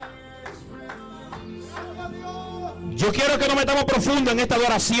Yo quiero que nos metamos profundo en esta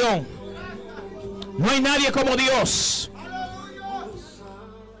adoración. No hay nadie como Dios.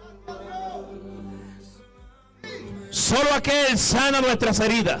 Solo aquel sana nuestras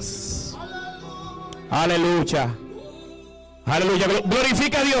heridas. Aleluya. Aleluya.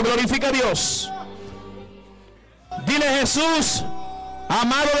 Glorifica a Dios, glorifica a Dios. Dile: Jesús,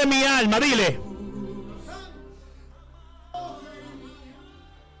 amado de mi alma, dile.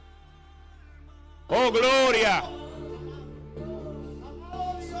 Oh, gloria.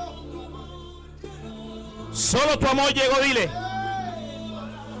 Solo tu amor llegó, dile.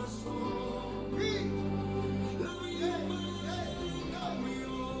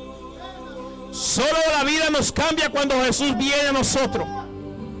 Solo la vida nos cambia cuando Jesús viene a nosotros.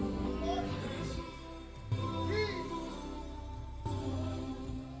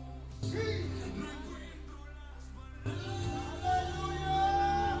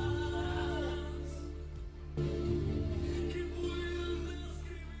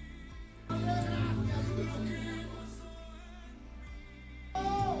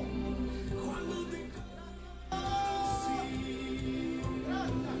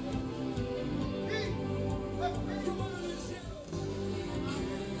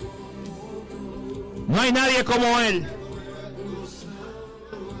 No hay nadie como Él.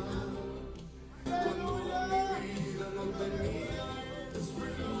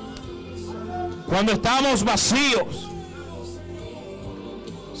 Cuando estamos vacíos,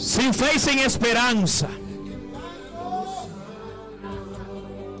 sin fe y sin esperanza,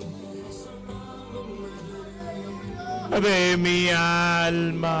 de mi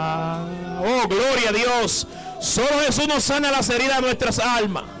alma. Oh, gloria a Dios. Solo Jesús nos sana las heridas de nuestras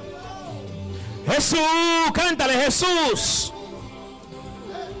almas. Jesús, cántale, Jesús,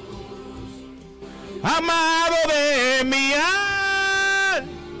 amado de mi alma.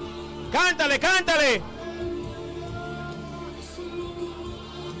 Cántale, cántale.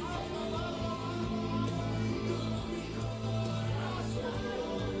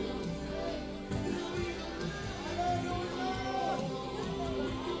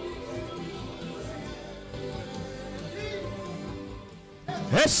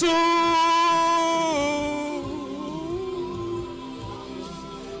 Jesús.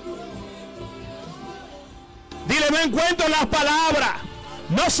 Dile: no encuentro las palabras.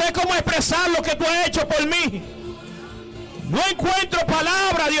 No sé cómo expresar lo que tú has hecho por mí. No encuentro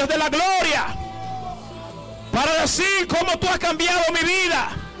palabras, Dios de la gloria, para decir cómo tú has cambiado mi vida,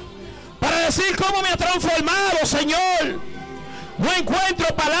 para decir cómo me has transformado, Señor. No encuentro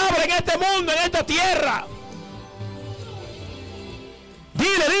palabras en este mundo, en esta tierra.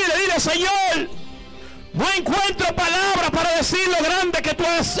 Dile, Señor, no encuentro palabras para decir lo grande que tú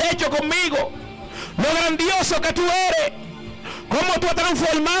has hecho conmigo, lo grandioso que tú eres, cómo tú has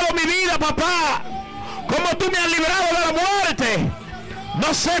transformado mi vida, papá, cómo tú me has librado de la muerte.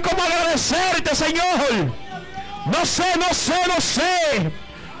 No sé cómo agradecerte, Señor. No sé.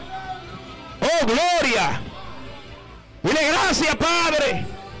 Oh, gloria. Dile: gracias, Padre.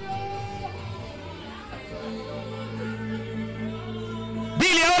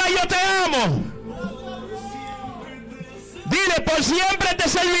 Dile: ahora yo te amo. Dile: por siempre te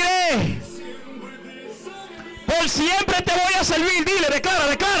serviré. Por siempre te voy a servir. Dile,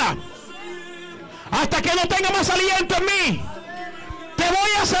 declara. Hasta que no tenga más aliento en mí, te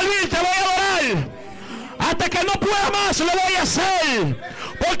voy a servir, te voy a adorar. Hasta que no pueda más, lo voy a hacer.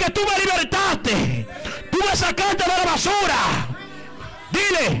 Porque tú me libertaste. Tú me sacaste de la basura.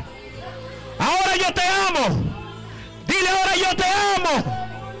 Dile: ahora yo te amo. Dile: ahora yo te amo.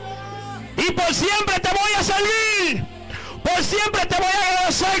 Y por siempre te voy a servir. Por siempre te voy a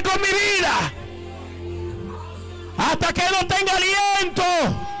agradecer con mi vida. Hasta que no tenga aliento.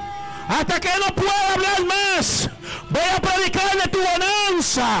 Hasta que no pueda hablar más. Voy a predicar de tu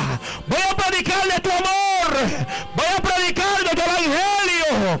bonanza. Voy a predicar de tu amor. Voy a predicar de tu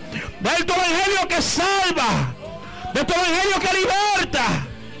evangelio. De tu evangelio que salva. De tu evangelio que liberta.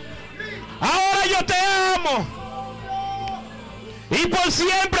 Ahora yo te amo. Y por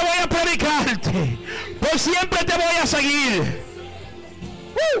siempre voy a predicarte. Por siempre te voy a seguir.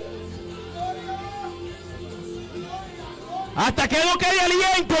 Hasta que no quede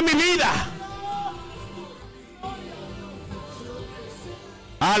aliento en mi vida.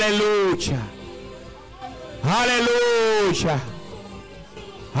 Aleluya. Aleluya.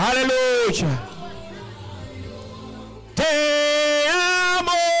 Aleluya. Te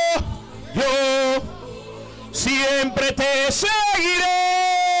amo yo. Siempre te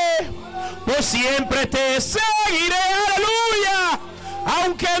seguiré. Por siempre te seguiré. Aleluya.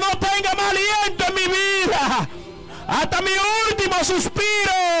 Aunque no tenga más aliento en mi vida, hasta mi último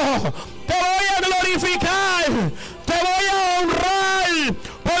suspiro, te voy a glorificar, te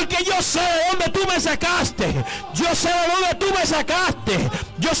sé de dónde tú me sacaste. Yo sé de dónde tú me sacaste.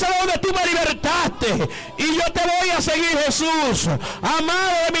 Yo sé de dónde tú me libertaste. Y yo te voy a seguir, Jesús.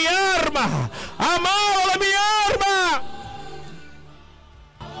 Amado de mi alma. Amado de mi alma.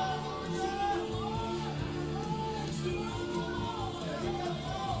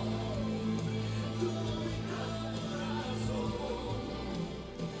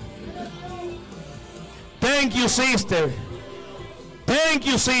 Thank you, sister. Thank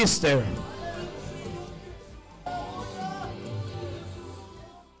you, sister.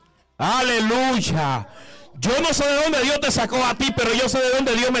 Aleluya. Yo no sé de dónde Dios te sacó a ti, pero yo sé de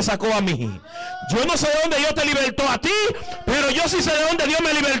dónde Dios me sacó a mí. Yo no sé de dónde Dios te libertó a ti, pero yo sí sé de dónde Dios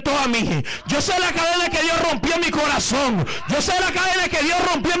me libertó a mí. Yo sé la cadena que Dios rompió en mi corazón. Yo sé la cadena que Dios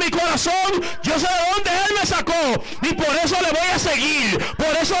rompió en mi corazón. Yo sé de dónde Él me sacó. Y por eso le voy a seguir.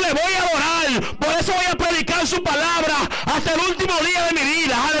 Por eso le voy a adorar. Por eso voy a predicar su palabra hasta el último día de mi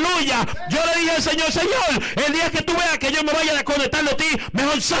vida. Aleluya. Yo le dije al Señor, Señor, el día que tú veas que yo me vaya a desconectar de ti,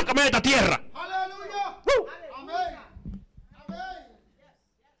 mejor sácame de esta tierra.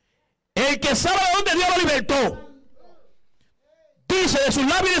 El que sabe de dónde Dios lo libertó, dice de sus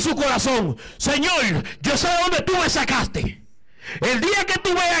labios y de su corazón, Señor, yo sé de dónde tú me sacaste. El día que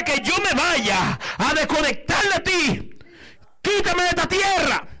tú veas que yo me vaya a desconectar de ti, quítame de esta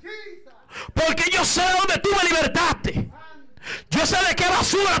tierra, porque yo sé de dónde tú me libertaste. Yo sé de qué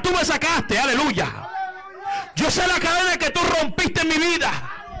basura tú me sacaste. Aleluya. Yo sé la cadena que tú rompiste en mi vida.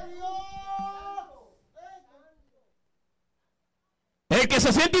 El que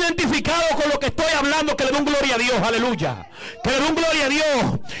se siente identificado con lo que estoy hablando, que le dé un gloria a Dios, aleluya. Que le dé un gloria a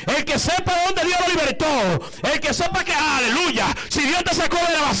Dios. El que sepa de dónde Dios lo libertó. El que sepa que, aleluya, si Dios te sacó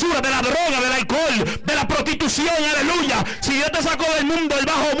de la basura, de la droga, del alcohol, de la prostitución, aleluya. Si Dios te sacó del mundo, del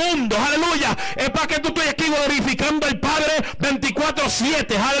bajo mundo, aleluya. Es para que tú estés aquí glorificando al Padre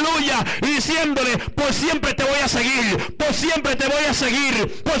 24/7, aleluya. Y diciéndole, por siempre te voy a seguir. Por siempre te voy a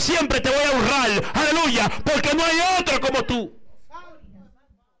seguir. Por siempre te voy a honrar, aleluya. Porque no hay otro como tú.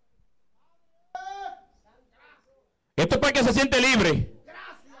 Esto es para que se siente libre.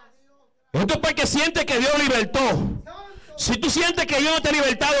 Esto es para que siente que Dios libertó. Si tú sientes que Dios no te ha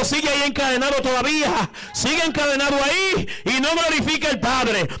libertado, sigue ahí encadenado todavía. Sigue encadenado ahí y no glorifica al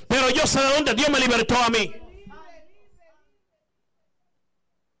Padre. Pero yo sé de dónde Dios me libertó a mí.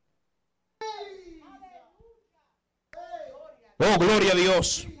 Oh, gloria a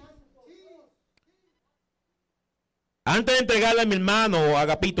Dios. Antes de entregarle a mi hermano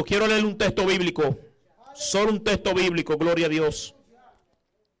Agapito, quiero leerle un texto bíblico. Solo un texto bíblico, gloria a Dios.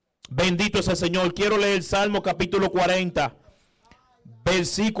 Bendito es el Señor. Quiero leer el Salmo capítulo 40,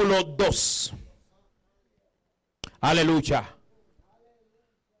 versículo 2. Aleluya.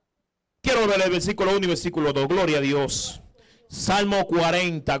 Quiero leer el versículo 1 y versículo 2. Gloria a Dios. Salmo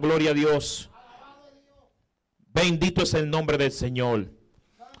 40, gloria a Dios. Bendito es el nombre del Señor.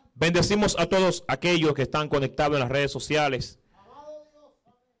 Bendecimos a todos aquellos que están conectados en las redes sociales,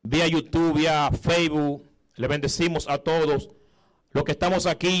 vía YouTube, vía Facebook. Le bendecimos a todos los que estamos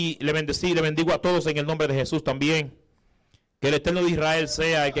aquí. Le bendigo a todos en el nombre de Jesús también. Que el Eterno de Israel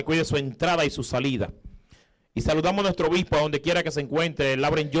sea el que cuide su entrada y su salida. Y saludamos a nuestro obispo a donde quiera que se encuentre,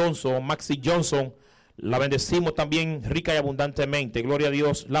 Lauren Johnson, Maxi Johnson. La bendecimos también rica y abundantemente. Gloria a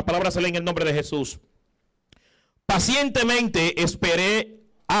Dios. La palabra se lee en el nombre de Jesús. Pacientemente esperé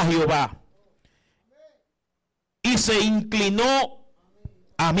a Jehová y se inclinó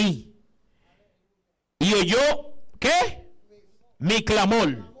a mí y oyó, ¿qué? Mi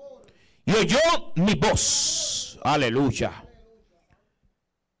clamor y oyó mi voz. Aleluya.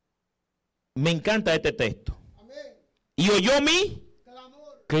 Me encanta este texto. Y oyó mi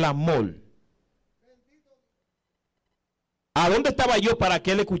clamor. ¿A dónde estaba yo para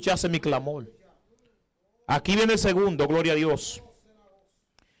que él escuchase mi clamor? Aquí viene el segundo, gloria a Dios.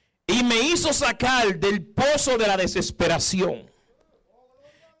 Y me hizo sacar del pozo de la desesperación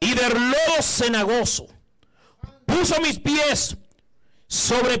y del lodo cenagoso. Puso mis pies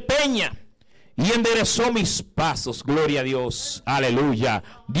sobre peña y enderezó mis pasos. Gloria a Dios. Aleluya.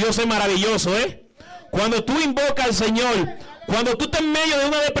 Dios es maravilloso, ¿eh? Cuando tú invocas al Señor, cuando tú estás en medio de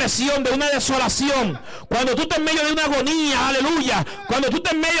una depresión, de una desolación, cuando tú estás en medio de una agonía, aleluya, cuando tú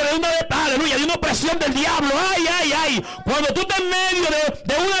estás en medio de una, aleluya, de una opresión del diablo, ay, ay, ay, cuando tú estás en medio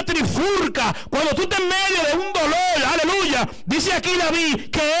de una trifulca, cuando tú estás en medio de un dolor, aleluya, dice aquí David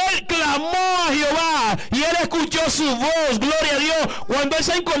que él clamó a Jehová y él escuchó su voz, gloria a Dios, cuando él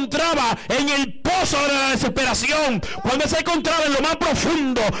se encontraba en el pozo de la desesperación, cuando él se encontraba en lo más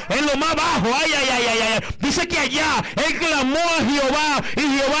profundo, en lo más bajo, ay, ay, ay, ay, ay, dice que allá él clamó a Jehová y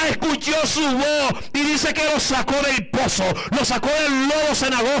Jehová escuchó su voz y dice que lo sacó del pozo, lo sacó del lodo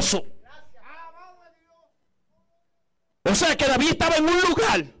cenagoso. O sea que David estaba en un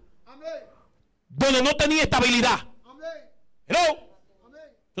lugar donde no tenía estabilidad. Hello.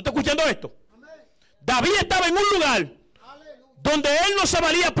 ¿Tú estás escuchando esto? David estaba en un lugar donde él no se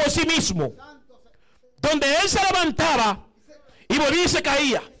valía por sí mismo, donde él se levantaba y volvía y se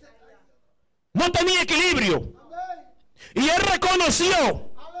caía. No tenía equilibrio. Y él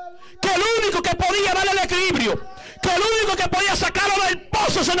reconoció que el único que podía darle el equilibrio, que el único que podía sacarlo del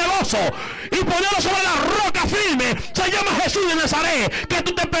pozo cenagoso y ponerlo sobre la roca firme, se llama Jesús de Nazaret. Que tú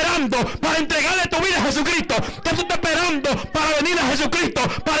estás esperando para entregarle tu vida a Jesucristo, que tú estás esperando para venir a Jesucristo,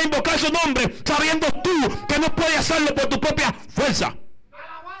 para invocar su nombre, sabiendo tú que no puedes hacerlo por tu propia fuerza.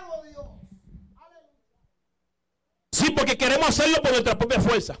 Sí, porque queremos hacerlo por nuestra propia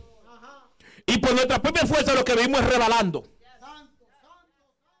fuerza. Y por nuestra propia fuerza lo que vivimos es rebalando,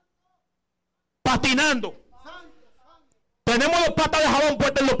 patinando. Tenemos las patas de jabón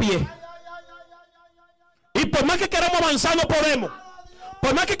puestas en los pies. Y por más que queramos avanzar no podemos.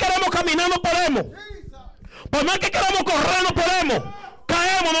 Por más que queramos caminar no podemos. Por más que queramos correr no podemos.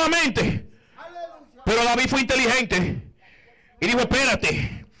 Caemos nuevamente. Pero David fue inteligente y dijo: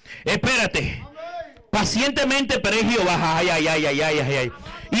 espérate, espérate. Pacientemente esperé Jehová. Ay, ay, ay, ay, ay, ay, ay.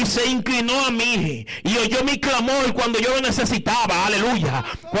 Y se inclinó a mí y oyó mi clamor cuando yo lo necesitaba. Aleluya.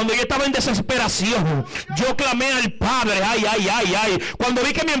 Cuando yo estaba en desesperación, yo clamé al Padre. Ay, ay, ay, ay. Cuando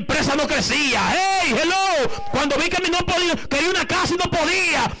vi que mi empresa no crecía. Hey, hello. Cuando vi que no podía, quería una casa y no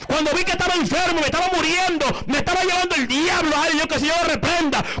podía. Cuando vi que estaba enfermo, me estaba muriendo, me estaba llevando el diablo. Ay, Dios, que el Señor lo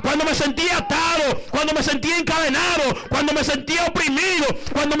reprenda. Cuando me sentía atado, cuando me sentía encadenado, cuando me sentía oprimido,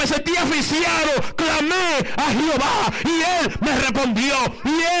 cuando me sentía asfixiado, clamé a Jehová y Él me respondió.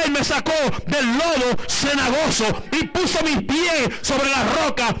 Y Él me sacó del lodo cenagoso y puso mis pies sobre la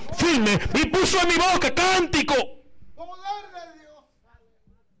roca firme y puso en mi boca cántico.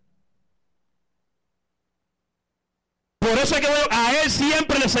 Por eso es que a Él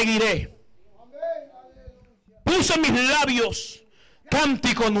siempre le seguiré. Puso en mis labios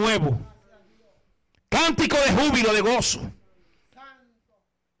cántico nuevo, cántico de júbilo, de gozo.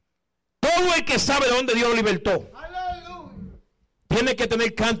 Todo el que sabe de dónde Dios lo libertó tiene que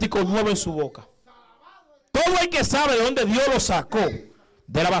tener cántico nuevo en su boca. Todo el que sabe de dónde Dios lo sacó,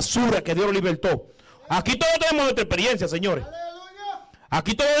 de la basura que Dios lo libertó. Aquí todos tenemos nuestra experiencia, señores.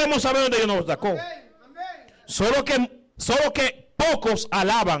 Aquí todos debemos saber dónde Dios nos sacó. Solo que pocos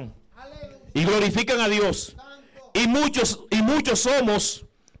alaban y glorifican a Dios. Y muchos somos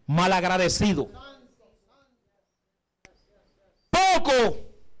malagradecidos.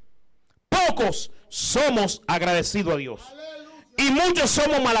 Pocos somos agradecidos a Dios. Y muchos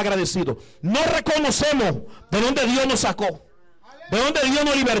somos malagradecidos. No reconocemos de dónde Dios nos sacó, de dónde Dios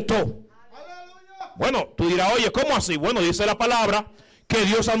nos libertó. Bueno, tú dirás: oye, ¿cómo así? Bueno, dice la palabra que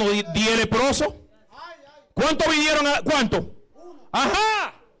Dios sanó 10 leprosos. ¿Cuántos vinieron? ¿Cuánto?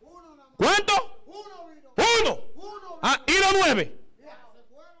 Ajá. ¿Cuánto? Uno. Ah, y los 9.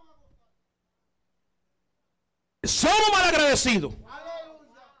 Somos malagradecidos.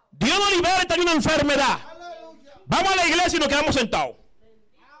 Dios nos liberta de una enfermedad. Vamos a la iglesia y nos quedamos sentados.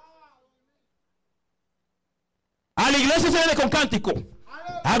 A la iglesia se viene con cántico,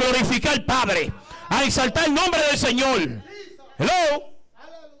 a glorificar al Padre, a exaltar el nombre del Señor. Hello.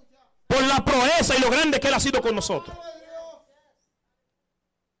 Por la proeza y lo grande que Él ha sido con nosotros.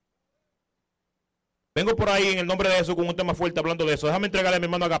 Vengo por ahí en el nombre de Jesús con un tema fuerte hablando de eso. Déjame entregarle a mi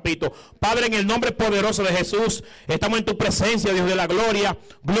hermano Agapito. Padre, en el nombre poderoso de Jesús, estamos en tu presencia, Dios de la gloria,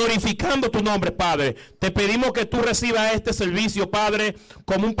 glorificando tu nombre, Padre. Te pedimos que tú recibas este servicio, Padre,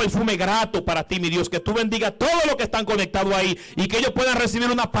 como un perfume grato para ti, mi Dios. Que tú bendiga todo lo que están conectados ahí y que ellos puedan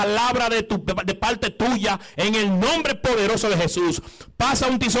recibir una palabra de parte tuya en el nombre poderoso de Jesús. Pasa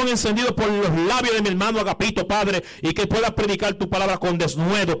un tizón encendido por los labios de mi hermano Agapito, Padre, y que pueda predicar tu palabra con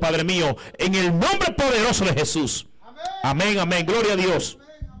desnudo, Padre mío, en el nombre poderoso de Jesús. Amén, amén. Gloria a Dios.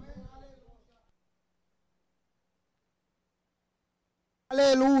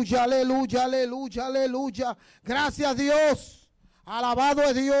 Aleluya, aleluya, aleluya, aleluya. Gracias, Dios. Alabado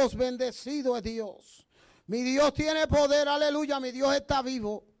es Dios, bendecido es Dios. Mi Dios tiene poder, aleluya. Mi Dios está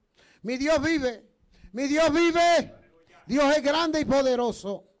vivo. Mi Dios vive. Mi Dios vive. Dios es grande y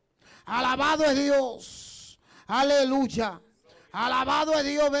poderoso. Alabado es Dios. Aleluya. Alabado es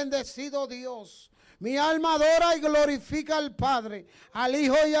Dios, bendecido Dios. Mi alma adora y glorifica al Padre, al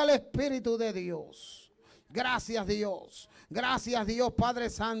Hijo y al Espíritu de Dios. Gracias Dios. Gracias Dios Padre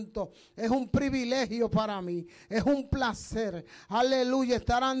Santo. Es un privilegio para mí. Es un placer. Aleluya.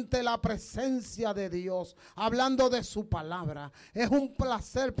 Estar ante la presencia de Dios. Hablando de su palabra. Es un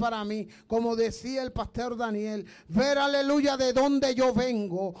placer para mí. Como decía el pastor Daniel. Ver aleluya de dónde yo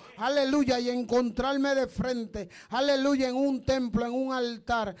vengo. Aleluya. Y encontrarme de frente. Aleluya. En un templo. En un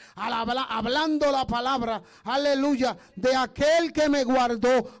altar. Hablando la palabra. Aleluya. De aquel que me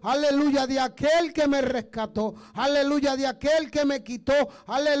guardó. Aleluya. De aquel que me rescató. Aleluya. De aquel que me quitó,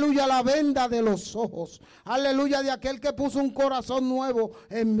 aleluya, la venda de los ojos, aleluya, de aquel que puso un corazón nuevo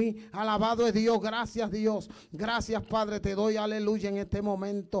en mí. Alabado es Dios. Gracias Dios. Gracias Padre, te doy aleluya en este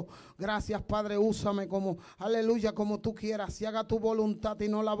momento. Gracias Padre, úsame como, aleluya, como tú quieras. Si haga tu voluntad y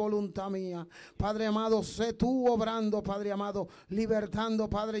no la voluntad mía. Padre amado, sé tú obrando, Padre amado, libertando,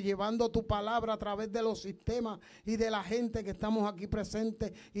 Padre, llevando tu palabra a través de los sistemas y de la gente que estamos aquí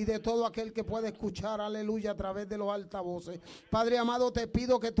presentes y de todo aquel que puede escuchar, aleluya, a través de los altavoces. Padre amado, te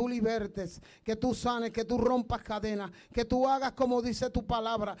pido que tú libertes, que tú sanes, que tú rompas cadenas, que tú hagas como dice tu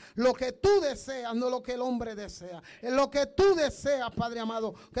palabra, lo que tú deseas, no lo que el hombre desea. Es lo que tú deseas, Padre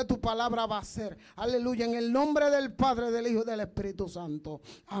amado, que tu palabra va a hacer. Aleluya, en el nombre del Padre, del Hijo y del Espíritu Santo.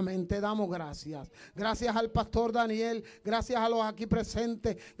 Amén, te damos gracias. Gracias al pastor Daniel, gracias a los aquí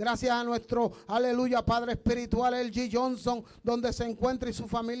presentes, gracias a nuestro, aleluya, Padre espiritual, el G. Johnson, donde se encuentra y su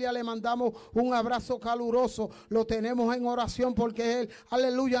familia, le mandamos un abrazo caluroso. Lo tenemos en oración porque él,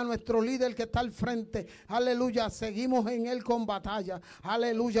 aleluya, nuestro líder que está al frente, aleluya, seguimos en él con batalla,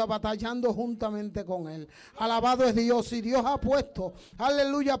 aleluya, batallando juntamente con él. Alabado es Dios. Y Dios ha puesto,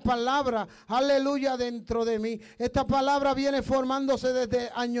 aleluya, palabra, aleluya, dentro de mí. Esta palabra viene formándose desde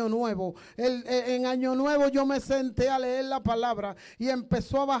Año Nuevo. En Año Nuevo yo me senté a leer la palabra y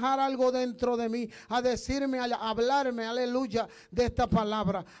empezó a bajar algo dentro de mí, a decirme, a hablarme, aleluya, de esta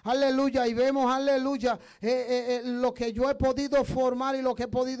palabra, aleluya. Y vemos, aleluya, lo que yo he podido formar y lo que he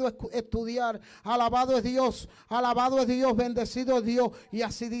podido estudiar. Alabado es Dios, bendecido es Dios. Y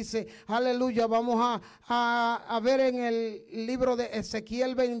así dice, aleluya. Vamos a ver en el libro de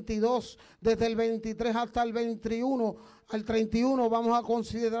Ezequiel 22, desde el 23 hasta el 21, al 31, vamos a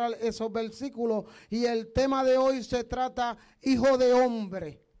considerar esos versículos. Y el tema de hoy se trata hijo de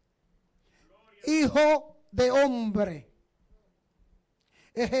hombre. Hijo de hombre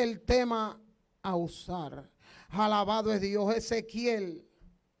es el tema a usar. Alabado es Dios.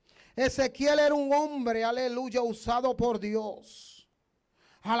 Ezequiel era un hombre, aleluya, usado por Dios.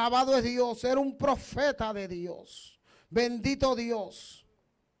 Alabado es Dios. Era un profeta de Dios. Bendito Dios.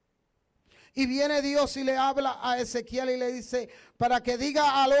 Y viene Dios y le habla a Ezequiel y le dice, para que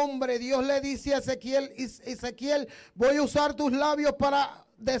diga al hombre, Dios le dice a Ezequiel, Ezequiel, voy a usar tus labios para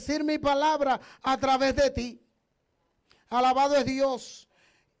decir mi palabra a través de ti. Alabado es Dios.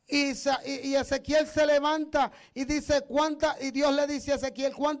 Y Ezequiel se levanta y dice, y Dios le dice a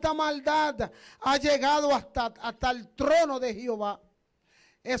Ezequiel, cuánta maldad ha llegado hasta el trono de Jehová.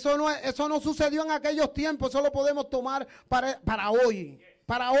 Eso no sucedió en aquellos tiempos, eso lo podemos tomar para hoy.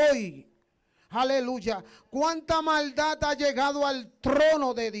 Aleluya. Cuánta maldad ha llegado al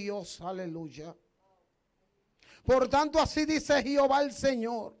trono de Dios. Aleluya. Por tanto, así dice Jehová el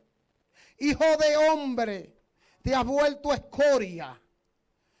Señor. Hijo de hombre, te has vuelto escoria.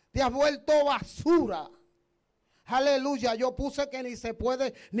 Te has vuelto basura. Aleluya. Yo puse que ni se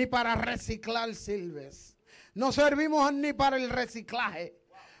puede ni para reciclar sirves. No servimos ni para el reciclaje.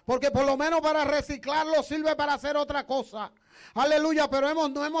 Porque por lo menos para reciclarlo sirve para hacer otra cosa. Aleluya, pero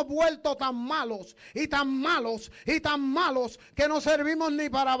nos hemos vuelto tan malos y tan malos y tan malos que no servimos ni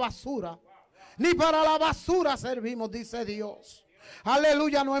para basura. Ni para la basura servimos, dice Dios.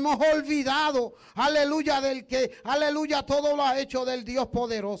 Aleluya, no hemos olvidado, aleluya, del que, aleluya, todo lo ha hecho del Dios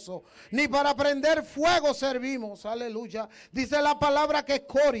poderoso. Ni para prender fuego servimos, aleluya. Dice la palabra que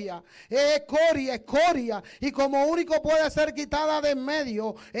escoria. Y como único puede ser quitada de en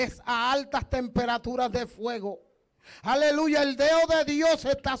medio es a altas temperaturas de fuego. Aleluya, el dedo de Dios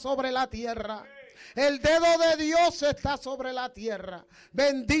está sobre la tierra. El dedo de Dios está sobre la tierra.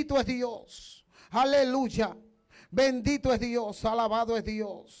 Bendito es Dios. Aleluya. Bendito es Dios, alabado es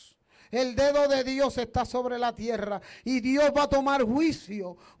Dios. El dedo de Dios está sobre la tierra y Dios va a tomar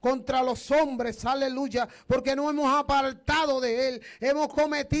juicio contra los hombres, aleluya, porque no hemos apartado de Él. Hemos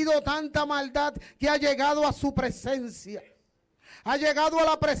cometido tanta maldad que ha llegado a su presencia. Ha llegado a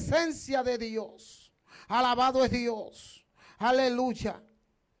la presencia de Dios. Alabado es Dios. Aleluya.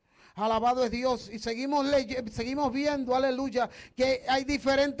 Alabado es Dios. Y seguimos viendo, aleluya, que hay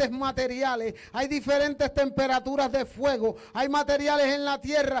diferentes materiales, hay diferentes temperaturas de fuego, hay materiales en la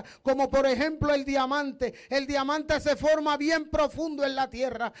tierra, como por ejemplo el diamante. El diamante se forma bien profundo en la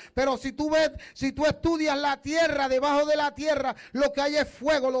tierra, pero si tú estudias la tierra, debajo de la tierra, lo que hay es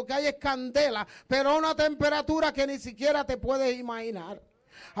fuego, lo que hay es candela, pero a una temperatura que ni siquiera te puedes imaginar.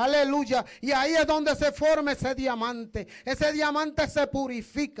 Aleluya. Y ahí es donde se forma ese diamante. Ese diamante se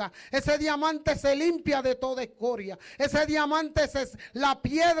purifica. Ese diamante se limpia de toda escoria. Ese diamante, la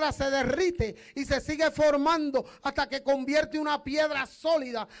piedra se derrite y se sigue formando hasta que convierte una piedra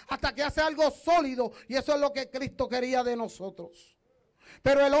sólida, hasta que hace algo sólido. Y eso es lo que Cristo quería de nosotros.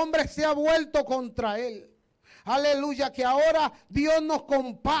 Pero el hombre se ha vuelto contra él. Aleluya, que ahora Dios nos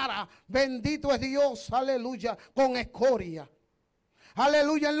compara, bendito es Dios, aleluya, con escoria.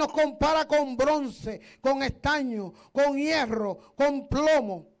 Aleluya, Él nos compara con bronce, con estaño, con hierro, con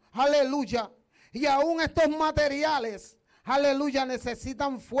plomo. Aleluya. Y aún estos materiales, aleluya,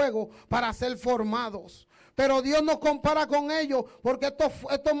 necesitan fuego para ser formados. Pero Dios nos compara con ellos porque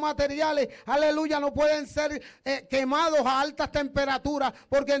estos materiales, aleluya, no pueden ser quemados a altas temperaturas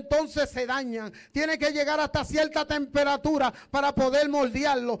porque entonces se dañan. Tiene que llegar hasta cierta temperatura para poder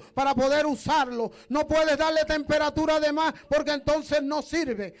moldearlo, para poder usarlo. No puedes darle temperatura de más porque entonces no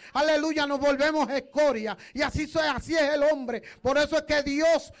sirve. Aleluya, nos volvemos escoria. Y así es el hombre. Por eso es que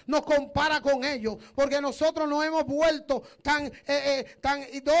Dios nos compara con ellos. Porque nosotros nos hemos vuelto tan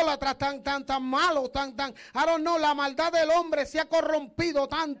idólatras, tan malos, ahora no, la maldad del hombre se ha corrompido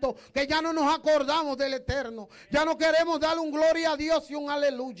tanto que ya no nos acordamos del eterno. Ya no queremos darle un gloria a Dios y un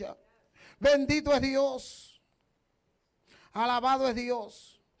aleluya. Bendito es Dios. Alabado es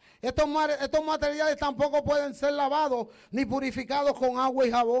Dios. Estos materiales tampoco pueden ser lavados ni purificados con agua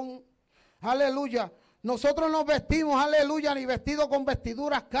y jabón. Aleluya. Nosotros nos vestimos, aleluya, ni vestidos con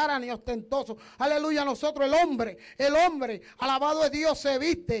vestiduras caras ni ostentosos. Aleluya, nosotros el hombre, alabado es Dios, se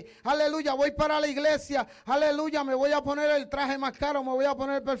viste. Aleluya, voy para la iglesia. Aleluya, me voy a poner el traje más caro, me voy a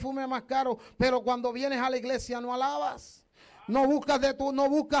poner el perfume más caro. Pero cuando vienes a la iglesia no alabas. No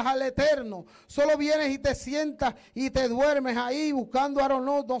buscas al eterno. Solo vienes y te sientas y te duermes ahí buscando,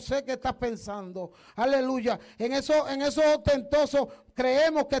 no sé qué estás pensando. Aleluya. En esos ostentosos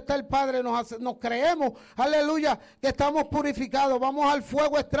creemos que está el Padre, nos creemos, aleluya, que estamos purificados. Vamos al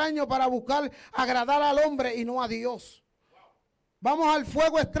fuego extraño para buscar agradar al hombre y no a Dios. Vamos al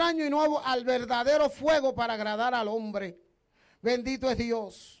fuego extraño y no al verdadero fuego para agradar al hombre. Bendito es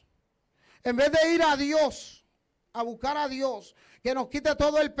Dios. En vez de ir a Dios, a buscar a Dios, que nos quite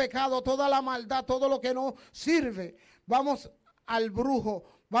todo el pecado, toda la maldad, todo lo que no sirve, vamos al brujo,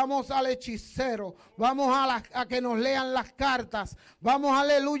 vamos al hechicero, vamos a que nos lean las cartas, vamos,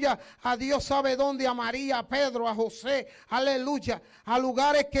 aleluya, a Dios sabe dónde, a María, a Pedro, a José, aleluya, a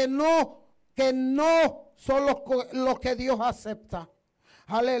lugares que no son los que Dios acepta.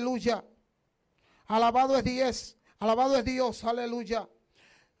 Aleluya. Alabado es Dios, aleluya.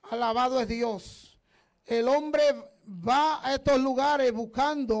 Alabado es Dios. El hombre va a estos lugares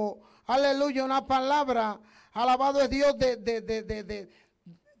buscando, aleluya, una palabra, alabado es Dios,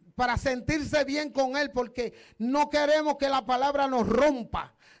 para sentirse bien con Él, porque no queremos que la palabra nos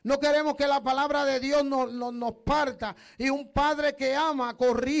rompa. No queremos que la palabra de Dios nos parta. Y un padre que ama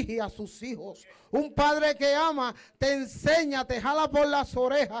corrige a sus hijos. Un padre que ama te enseña, te jala por las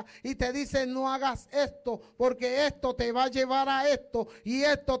orejas y te dice: no hagas esto, porque esto te va a llevar a esto y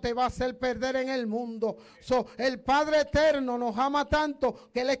esto te va a hacer perder en el mundo. El Padre eterno nos ama tanto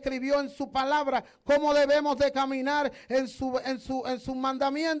que Él escribió en su palabra cómo debemos de caminar en sus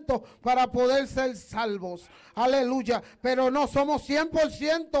mandamientos para poder ser salvos. Aleluya. Pero no somos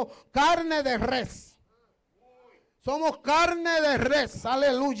 100% carne de res. Somos carne de res,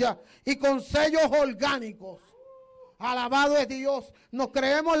 aleluya, y con sellos orgánicos. Alabado es Dios. Nos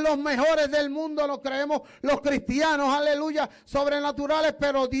creemos los mejores del mundo, nos creemos los cristianos, aleluya, sobrenaturales,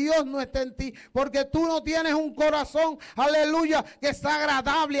 pero Dios no está en ti, porque tú no tienes un corazón, aleluya, que es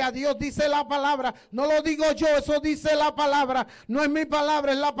agradable a Dios, dice la palabra. No lo digo yo, eso dice la palabra. No es mi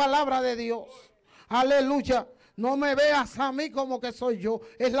palabra, es la palabra de Dios. Aleluya. No me veas a mí como que soy yo.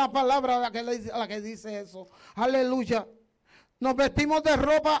 Es la palabra la que dice eso. Aleluya. Nos vestimos de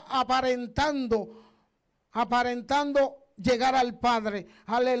ropa aparentando llegar al Padre.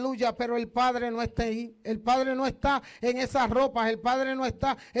 Aleluya. Pero el Padre no está ahí. El Padre no está en esas ropas. El Padre no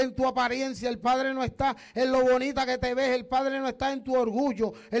está en tu apariencia. El Padre no está en lo bonita que te ves. El Padre no está en tu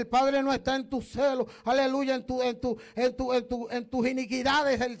orgullo. El Padre no está en tu celo. Aleluya. En tus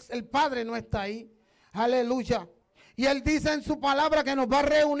iniquidades. El Padre no está ahí. Aleluya. Y Él dice en su palabra que nos va a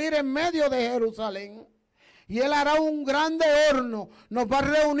reunir en medio de Jerusalén. Y Él hará un grande horno. Nos va a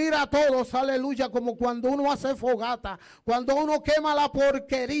reunir a todos, aleluya, como cuando uno hace fogata, cuando uno quema la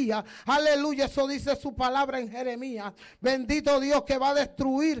porquería. Aleluya, eso dice su palabra en Jeremías. Bendito Dios que va a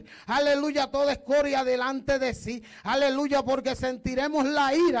destruir, aleluya, toda escoria delante de sí. Aleluya, porque sentiremos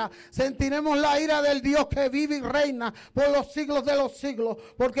la ira del Dios que vive y reina por los siglos de los siglos.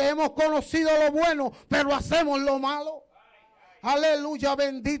 Porque hemos conocido lo bueno, pero hacemos lo malo. Aleluya,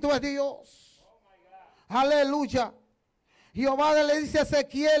 bendito es Dios. Aleluya. Jehová le dice a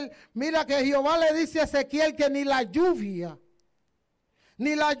Ezequiel, mira que Jehová le dice a Ezequiel que ni la lluvia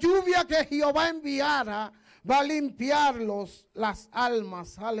que Jehová enviara va a limpiarlos las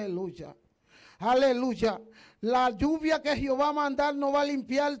almas. Aleluya. Aleluya. La lluvia que Jehová va a mandar no va a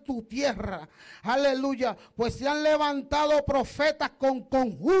limpiar tu tierra. Aleluya. Pues se han levantado profetas con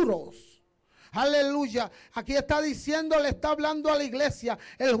conjuros. Aleluya. Aquí está diciendo, le está hablando a la iglesia.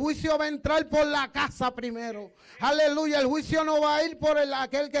 El juicio va a entrar por la casa primero. Aleluya. El juicio no va a ir por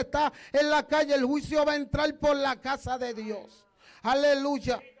aquel que está en la calle. El juicio va a entrar por la casa de Dios.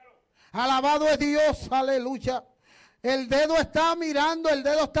 Aleluya. Alabado es Dios. Aleluya. El dedo está mirando, el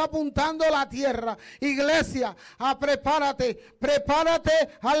dedo está apuntando a la tierra. Iglesia, prepárate,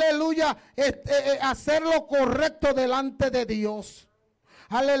 aleluya, hacer lo correcto delante de Dios.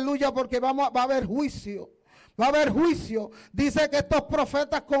 Aleluya, porque va a haber juicio. Va a haber juicio. Dice que estos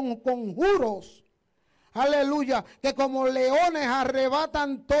profetas con conjuros, aleluya, que como leones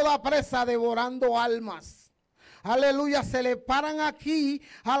arrebatan toda presa devorando almas. Aleluya, se le paran aquí,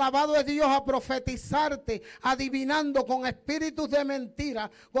 alabado es Dios, a profetizarte, adivinando con espíritus de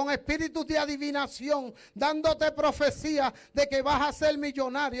mentira, con espíritus de adivinación, dándote profecía de que vas a ser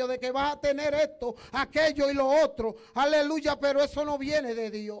millonario, de que vas a tener esto, aquello y lo otro. Aleluya, pero eso no viene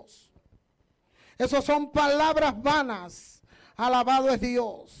de Dios. Eso son palabras vanas. Alabado es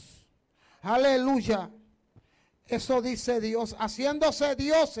Dios. Aleluya. Eso dice Dios, haciéndose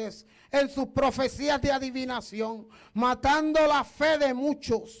dioses en sus profecías de adivinación, matando la fe de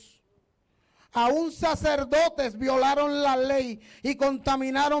muchos. Aún sacerdotes violaron la ley y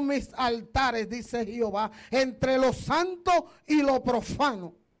contaminaron mis altares, dice Jehová, entre lo santo y lo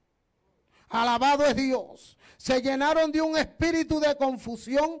profano. Alabado es Dios. Se llenaron de un espíritu de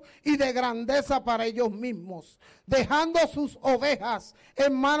confusión y de grandeza para ellos mismos, dejando sus ovejas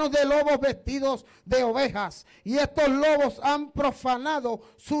en manos de lobos vestidos de ovejas. Y estos lobos han profanado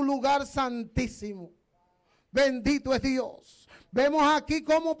su lugar santísimo. Bendito es Dios. Vemos aquí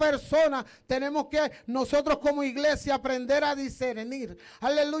como personas tenemos que nosotros como iglesia aprender a discernir.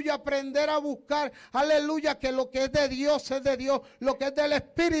 Aleluya, aprender a buscar. Aleluya, que lo que es de Dios es de Dios. Lo que es del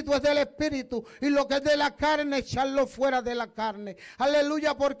Espíritu es del Espíritu. Y lo que es de la carne, echarlo fuera de la carne.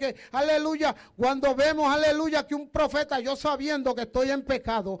 Aleluya, porque, aleluya, cuando vemos, aleluya, que un profeta, yo sabiendo que estoy en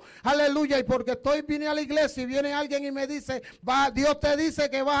pecado, aleluya, y porque vine a la iglesia y viene alguien y me dice, Dios te dice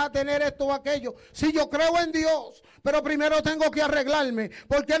que vas a tener esto o aquello. Si yo creo en Dios, pero primero tengo que arreglarme.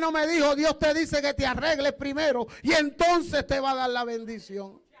 ¿Por qué no me dijo, Dios te dice que te arregles primero y entonces te va a dar la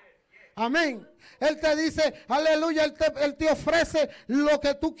bendición? Amén. Él te dice, aleluya, él te ofrece lo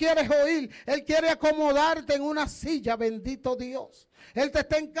que tú quieres oír. Él quiere acomodarte en una silla, bendito Dios. Él te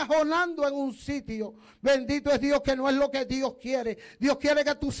está encajonando en un sitio. Bendito es Dios, que no es lo que Dios quiere. Dios quiere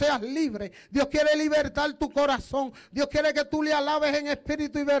que tú seas libre. Dios quiere libertar tu corazón. Dios quiere que tú le alabes en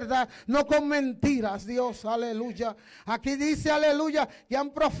espíritu y verdad, no con mentiras. Dios, aleluya. Aquí dice, aleluya, que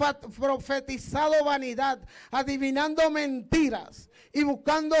han profetizado vanidad, adivinando mentiras y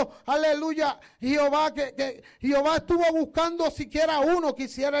buscando, aleluya, Jehová, que Jehová estuvo buscando siquiera uno que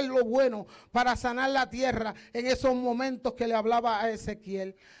hiciera lo bueno para sanar la tierra en esos momentos que le hablaba a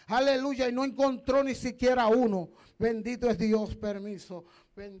Ezequiel. Aleluya, y no encontró ni siquiera uno. Bendito es Dios, permiso.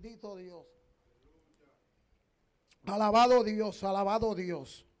 Bendito Dios. Alabado Dios, alabado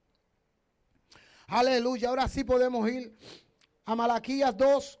Dios. Aleluya, ahora sí podemos ir a Malaquías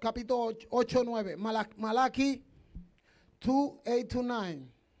 2, capítulo 8, 9. Malaquí 2, 8 9.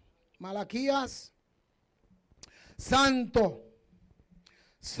 Malaquías, santo,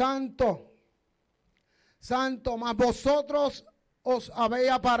 santo, santo, mas vosotros os habéis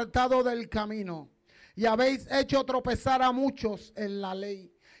apartado del camino y habéis hecho tropezar a muchos en la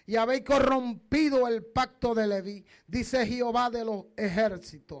ley y habéis corrompido el pacto de Leví, dice Jehová de los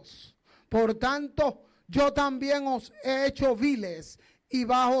ejércitos. Por tanto, yo también os he hecho viles y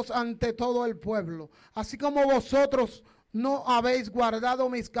bajos ante todo el pueblo, así como vosotros no habéis guardado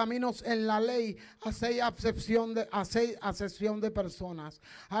mis caminos en la ley, hacéis acepción de personas.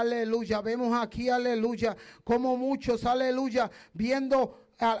 Aleluya, vemos aquí, aleluya, como muchos, aleluya, viendo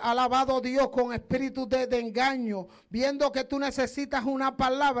alabado Dios, con espíritu de engaño, viendo que tú necesitas una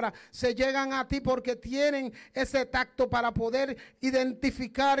palabra, se llegan a ti porque tienen ese tacto para poder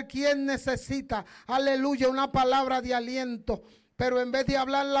identificar quién necesita, aleluya, una palabra de aliento. Pero en vez de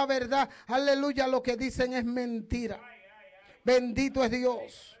hablar la verdad, aleluya, lo que dicen es mentira. Bendito es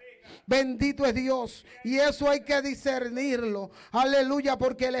Dios. Bendito es Dios. Y eso hay que discernirlo. Aleluya,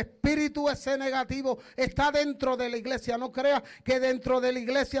 porque el espíritu ese negativo está dentro de la iglesia. No creas que dentro de la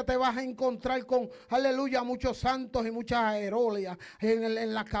iglesia te vas a encontrar con, aleluya, muchos santos y muchas aerolias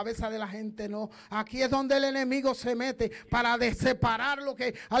en la cabeza de la gente. No, aquí es donde el enemigo se mete para separar lo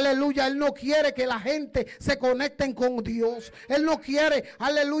que, aleluya, él no quiere que la gente se conecten con Dios. Él no quiere,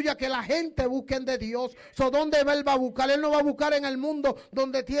 aleluya, que la gente busquen de Dios. ¿Dónde él va a buscar? Él no va a buscar en el mundo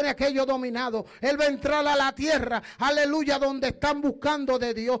donde tiene aquello dominado. Él va a entrar a la tierra, aleluya, donde están buscando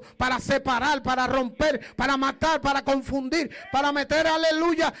de Dios, para separar, para romper, para matar, para confundir, para meter,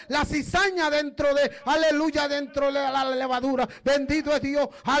 aleluya, la cizaña dentro de, aleluya, dentro de la levadura. Bendito es Dios,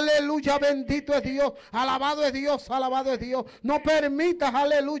 aleluya, bendito es Dios, alabado es Dios, alabado es Dios. No permitas,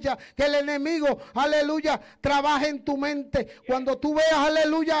 aleluya, que el enemigo, aleluya, trabaje en tu mente. Cuando tú veas,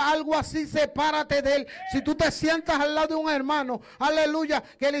 aleluya, algo así, sepárate de él. Si tú te sientas al lado de un hermano, aleluya,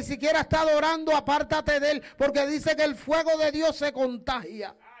 que ni siquiera está adorando, apártate de él, porque dice que el fuego de Dios se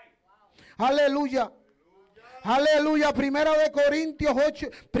contagia. Aleluya. Aleluya. Primero de Corintios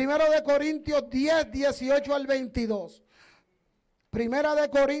 10, 18 al 22. Primera de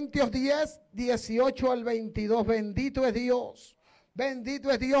Corintios 10, 18 al 22. Bendito es Dios. Bendito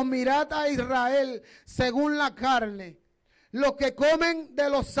es Dios. Mirad a Israel según la carne. Los que comen de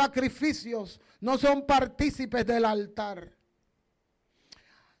los sacrificios no son partícipes del altar.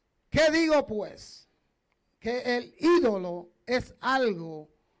 ¿Qué digo pues? Que el ídolo es algo,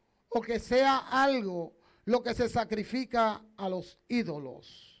 o que sea algo, lo que se sacrifica a los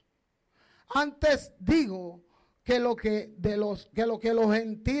ídolos. Antes digo que lo que los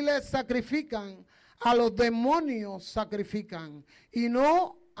gentiles sacrifican, a los demonios sacrifican, y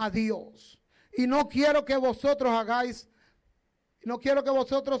no a Dios. Y no quiero que vosotros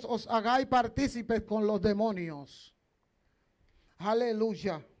os hagáis partícipes con los demonios.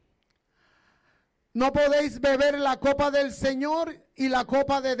 Aleluya. No podéis beber la copa del Señor y la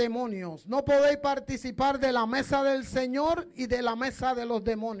copa de demonios. No podéis participar de la mesa del Señor y de la mesa de los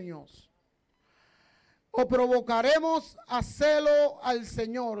demonios. O provocaremos a celo al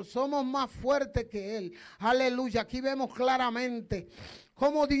Señor. Somos más fuertes que Él. Aleluya. Aquí vemos claramente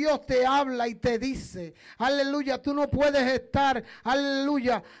cómo Dios te habla y te dice, aleluya, tú no puedes estar,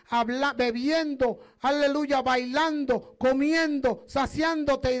 aleluya, bebiendo, aleluya, bailando, comiendo,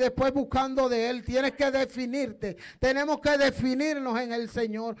 saciándote y después buscando de Él. Tienes que definirte. Tenemos que definirnos en el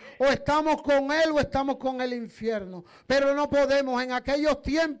Señor. O estamos con Él o estamos con el infierno. Pero no podemos. En aquellos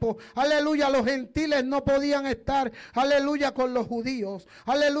tiempos, aleluya, los gentiles no podían estar, aleluya, con los judíos.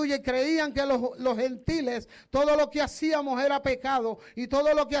 Aleluya, y creían que los gentiles, todo lo que hacíamos era pecado y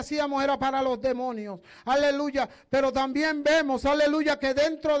todo lo que hacíamos era para los demonios. Aleluya. Pero también vemos, aleluya, que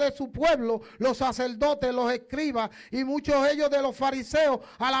dentro de su pueblo, los sacerdotes, los escribas y muchos de ellos de los fariseos,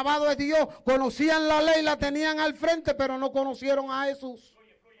 alabado es Dios, conocían la ley, la tenían al frente, pero no conocieron a Jesús.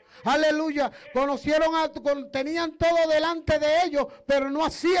 Aleluya, tenían todo delante de ellos, pero no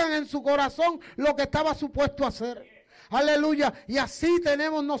hacían en su corazón lo que estaba supuesto a hacer. Aleluya. Y así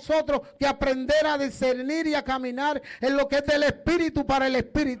tenemos nosotros que aprender a discernir y a caminar en lo que es del Espíritu para el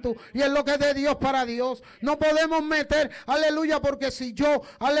Espíritu y en lo que es de Dios para Dios. No podemos meter, aleluya, porque si yo,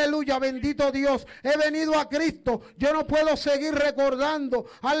 aleluya, bendito Dios, he venido a Cristo, yo no puedo seguir recordando,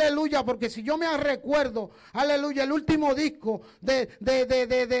 aleluya, porque si yo me recuerdo, aleluya, el último disco de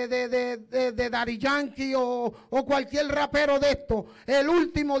Daddy Yankee o cualquier rapero de esto, el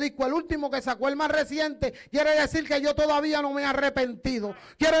último disco, el último que sacó, el más reciente, quiere decir que yo todavía no me he arrepentido.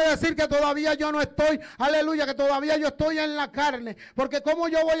 Quiere decir que todavía yo no estoy, aleluya, que todavía yo estoy en la carne. Porque ¿cómo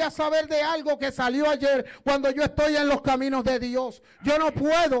yo voy a saber de algo que salió ayer cuando yo estoy en los caminos de Dios? Yo no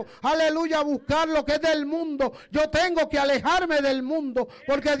puedo, aleluya, buscar lo que es del mundo. Yo tengo que alejarme del mundo,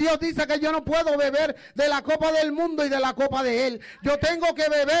 porque Dios dice que yo no puedo beber de la copa del mundo y de la copa de Él. Yo tengo que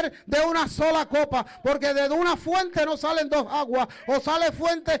beber de una sola copa, porque de una fuente no salen dos aguas. O sale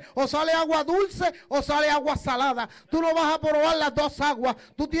fuente, o sale agua dulce, o sale agua salada. Tú no vas a probar las dos aguas.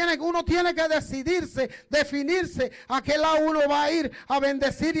 Uno tiene que decidirse, definirse a qué lado uno va a ir a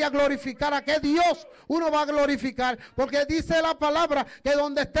bendecir y a glorificar, a qué Dios uno va a glorificar. Porque dice la palabra que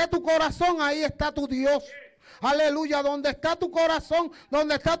donde esté tu corazón, ahí está tu Dios. Aleluya, donde está tu corazón,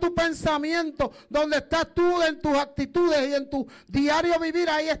 donde está tu pensamiento, donde estás tú en tus actitudes y en tu diario vivir,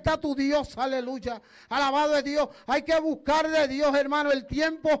 ahí está tu Dios. Aleluya, alabado es Dios. Hay que buscar de Dios, hermano. El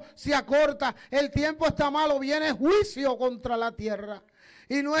tiempo se acorta, el tiempo está malo, viene juicio contra la tierra.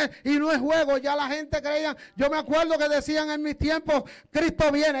 Y no es juego, ya la gente creía, yo me acuerdo que decían en mis tiempos, Cristo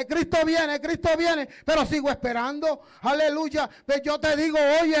viene, Cristo viene, Cristo viene, pero sigo esperando, aleluya. Pues yo te digo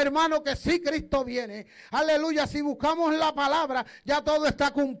hoy, hermano, que sí, Cristo viene, aleluya. Si buscamos la palabra, ya todo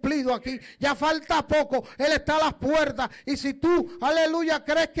está cumplido aquí, ya falta poco, Él está a las puertas. Y si tú, aleluya,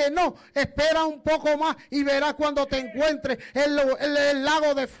 crees que no, espera un poco más y verás cuando te encuentres en el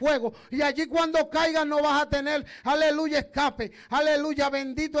lago de fuego. Y allí cuando caigas no vas a tener, aleluya, escape, aleluya.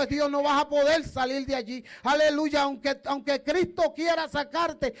 Bendito es Dios, no vas a poder salir de allí. Aleluya, aunque Cristo quiera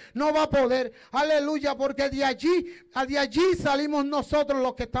sacarte, no va a poder. Aleluya, porque de allí salimos nosotros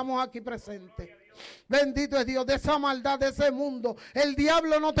los que estamos aquí presentes. Bendito es Dios, de esa maldad, de ese mundo. El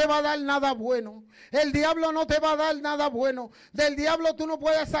diablo no te va a dar nada bueno. El diablo no te va a dar nada bueno. Del diablo tú no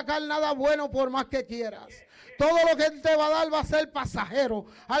puedes sacar nada bueno por más que quieras. Todo lo que Él te va a dar va a ser pasajero.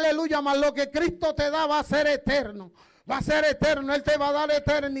 Aleluya, más lo que Cristo te da va a ser eterno. Va a ser eterno, Él te va a dar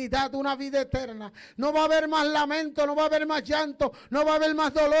eternidad, una vida eterna. No va a haber más lamento, no va a haber más llanto, no va a haber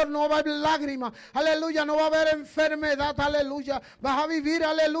más dolor, no va a haber lágrimas. Aleluya, no va a haber enfermedad, aleluya. Vas a vivir,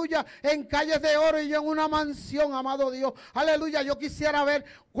 aleluya, en calles de oro y en una mansión, amado Dios. Aleluya, yo quisiera ver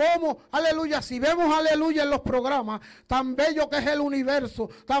cómo, aleluya, si vemos, aleluya, en los programas, tan bello que es el universo,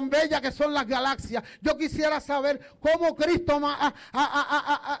 tan bella que son las galaxias. Yo quisiera saber cómo Cristo ha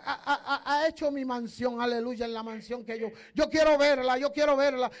hecho mi mansión, aleluya, en la mansión que yo quiero verla, yo quiero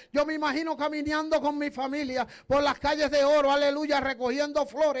verla. Yo me imagino caminando con mi familia por las calles de oro, aleluya, recogiendo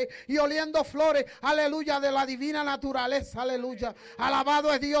flores y oliendo flores, aleluya, de la divina naturaleza, aleluya.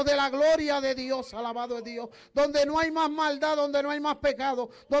 Alabado es Dios, de la gloria de Dios, alabado es Dios. Donde no hay más maldad, donde no hay más pecado,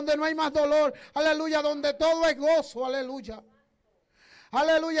 donde no hay más dolor, aleluya, donde todo es gozo, aleluya.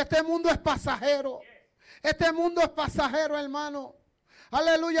 Aleluya, este mundo es pasajero. Este mundo es pasajero, hermano.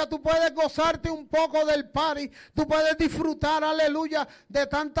 Aleluya, tú puedes gozarte un poco del party, tú puedes disfrutar, aleluya, de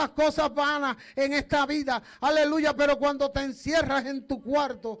tantas cosas vanas en esta vida, aleluya, pero cuando te encierras en tu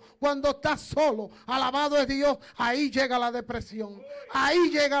cuarto, cuando estás solo, alabado es Dios, ahí llega la depresión, ahí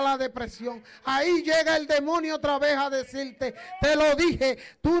llega la depresión, ahí llega el demonio otra vez a decirte, te lo dije,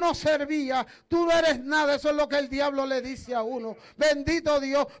 tú no servías, tú no eres nada. Eso es lo que el diablo le dice a uno, bendito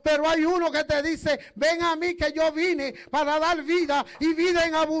Dios. Pero hay uno que te dice, ven a mí que yo vine para dar vida y vida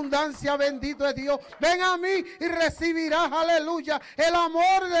en abundancia, bendito es Dios. Ven a mí y recibirás, aleluya, el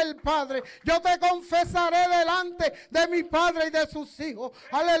amor del Padre. Yo te confesaré delante de mi Padre y de sus hijos,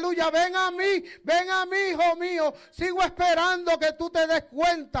 aleluya. Ven a mí, hijo mío. Sigo esperando que tú te des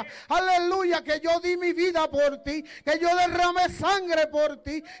cuenta, aleluya, que yo di mi vida por ti, que yo derramé sangre por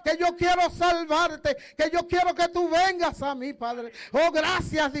ti, que yo quiero salvarte, que yo quiero que tú vengas a mí, Padre. Oh,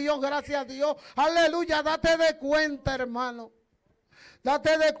 gracias Dios, aleluya. Date de cuenta, hermano.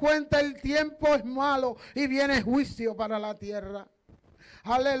 Date de cuenta, el tiempo es malo y viene juicio para la tierra.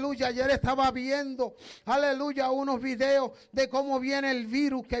 Aleluya, ayer estaba viendo, aleluya, unos videos de cómo viene el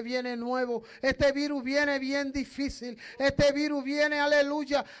virus que viene nuevo. Este virus viene bien difícil. Este virus viene,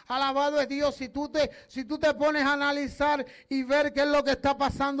 aleluya, alabado es Dios. Si tú te pones a analizar y ver qué es lo que está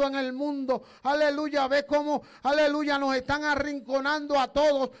pasando en el mundo, aleluya, ves cómo, aleluya, nos están arrinconando a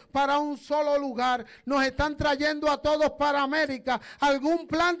todos para un solo lugar. Nos están trayendo a todos para América. Algún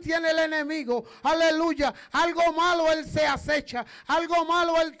plan tiene el enemigo, aleluya. Algo malo él se acecha, algo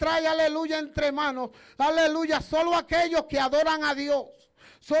malo él trae, aleluya, entre manos, aleluya. Solo aquellos que adoran a Dios,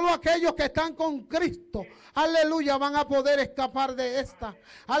 solo aquellos que están con Cristo, aleluya, van a poder escapar de esta,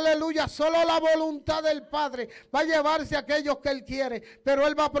 aleluya. Solo la voluntad del Padre va a llevarse a aquellos que Él quiere, pero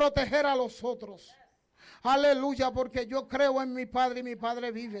Él va a proteger a los otros, aleluya, porque yo creo en mi Padre y mi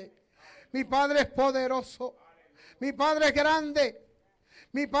Padre vive. Mi Padre es poderoso, mi Padre es grande.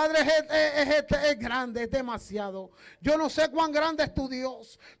 Mi Padre es grande, es demasiado. Yo no sé cuán grande es tu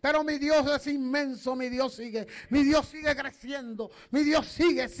Dios, pero mi Dios es inmenso. Mi Dios sigue creciendo. Mi Dios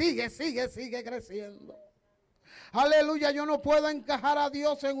sigue creciendo. Aleluya, yo no puedo encajar a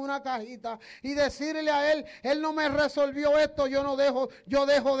Dios en una cajita y decirle a Él, Él no me resolvió esto, yo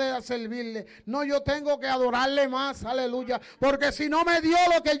dejo de servirle. No, yo tengo que adorarle más, aleluya, porque si no me dio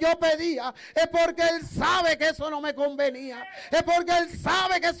lo que yo pedía, es porque Él sabe que eso no me convenía, es porque Él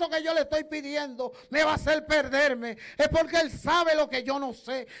sabe que eso que yo le estoy pidiendo me va a hacer perderme, es porque Él sabe lo que yo no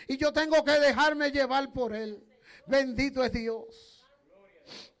sé y yo tengo que dejarme llevar por Él. Bendito es Dios,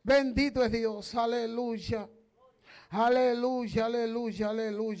 bendito es Dios, aleluya. Aleluya, aleluya,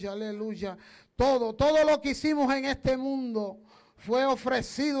 aleluya, aleluya. Todo lo que hicimos en este mundo fue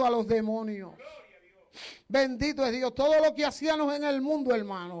ofrecido a los demonios. Bendito es Dios. Todo lo que hacíamos en el mundo,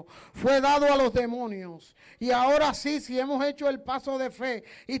 hermano, fue dado a los demonios. Y ahora sí, si hemos hecho el paso de fe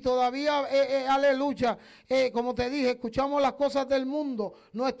y todavía, aleluya, como te dije, escuchamos las cosas del mundo,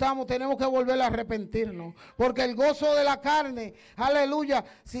 tenemos que volver a arrepentirnos. Porque el gozo de la carne, aleluya,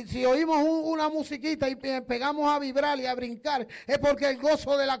 si oímos una musiquita y pegamos a vibrar y a brincar, es porque el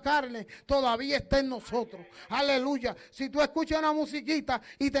gozo de la carne todavía está en nosotros. Aleluya. Si tú escuchas una musiquita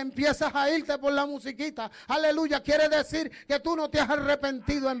y te empiezas a irte por la musiquita, aleluya, quiere decir que tú no te has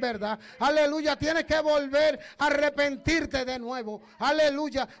arrepentido en verdad. Aleluya, tienes que volver a arrepentirte de nuevo.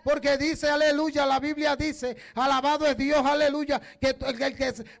 Aleluya, porque dice, aleluya, la Biblia dice, alabado es Dios, aleluya, que el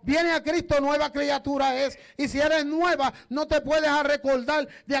que viene a Cristo nueva criatura es. Y si eres nueva, no te puedes recordar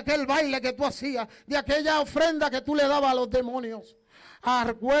de aquel baile que tú hacías, de aquella ofrenda que tú le dabas a los demonios.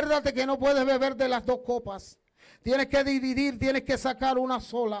 Acuérdate que no puedes beber de las dos copas. Tienes que dividir, tienes que sacar una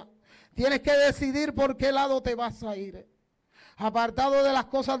sola. Tienes que decidir por qué lado te vas a ir. Apartado de las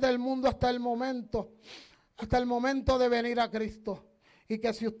cosas del mundo hasta el momento de venir a Cristo. Y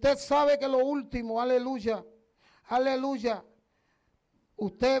que si usted sabe que lo último, aleluya, aleluya,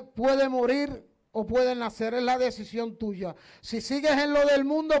 usted puede morir o puede nacer, es la decisión tuya. Si sigues en lo del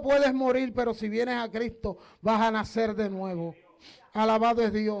mundo puedes morir, pero si vienes a Cristo vas a nacer de nuevo. Alabado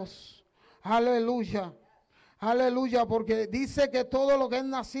es Dios. Aleluya. Aleluya, porque dice que todo lo que es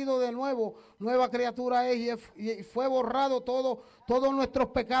nacido de nuevo, nueva criatura es, y fue borrado todos nuestros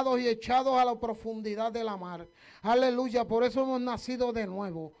pecados y echados a la profundidad de la mar. Aleluya, por eso hemos nacido de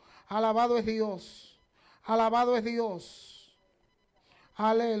nuevo. Alabado es Dios. Alabado es Dios.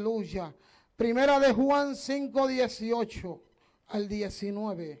 Aleluya. Primera de Juan 5, 18 al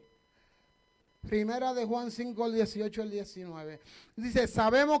 19. Primera de Juan 5, el 18 al 19. Dice,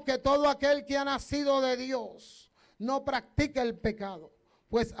 sabemos que todo aquel que ha nacido de Dios no practica el pecado,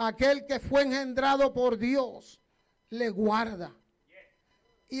 pues aquel que fue engendrado por Dios le guarda.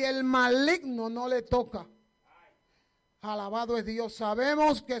 Y el maligno no le toca. Alabado es Dios.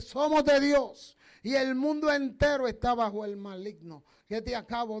 Sabemos que somos de Dios y el mundo entero está bajo el maligno. ¿Qué te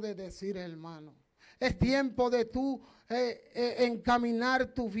acabo de decir, hermano? Es tiempo de tú encaminar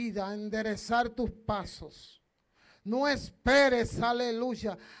tu vida, enderezar tus pasos. No esperes,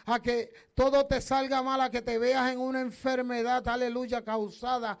 aleluya, a que todo te salga mal, a que te veas en una enfermedad, aleluya,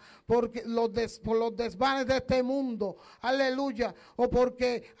 causada por los desvanes de este mundo, aleluya, o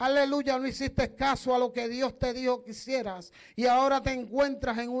porque, aleluya, no hiciste caso a lo que Dios te dijo que hicieras y ahora te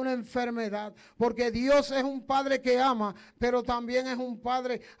encuentras en una enfermedad, porque Dios es un Padre que ama, pero también es un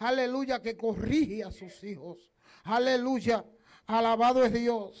Padre, aleluya, que corrige a sus hijos, aleluya, alabado es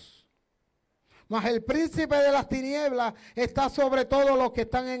Dios. Mas el príncipe de las tinieblas está sobre todos los que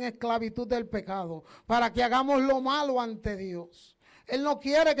están en esclavitud del pecado, para que hagamos lo malo ante Dios. Él no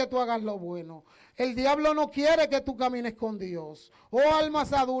quiere que tú hagas lo bueno. El diablo no quiere que tú camines con Dios. Oh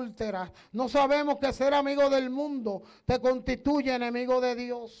almas adúlteras, no sabemos que ser amigo del mundo te constituye enemigo de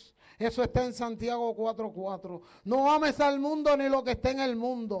Dios. Eso está en Santiago 4:4. No ames al mundo ni lo que está en el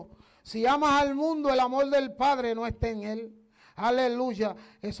mundo. Si amas al mundo, el amor del Padre no está en él. Aleluya,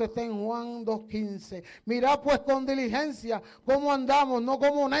 eso está en Juan 2:15. Mirad pues con diligencia cómo andamos, no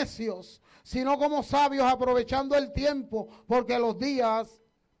como necios, sino como sabios, aprovechando el tiempo, porque los días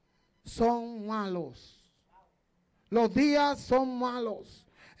son malos. Los días son malos.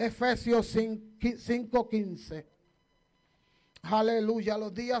 Efesios 5:15. Aleluya,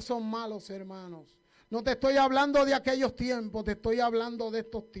 los días son malos, hermanos. No te estoy hablando de aquellos tiempos, te estoy hablando de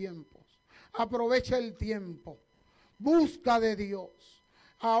estos tiempos. Aprovecha el tiempo. Busca de Dios.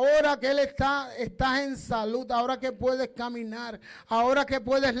 Ahora que Él estás en salud, ahora que puedes caminar, ahora que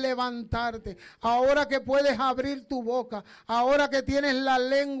puedes levantarte, ahora que puedes abrir tu boca, ahora que tienes la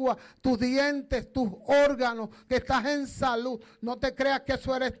lengua, tus dientes, tus órganos, que estás en salud. No te creas que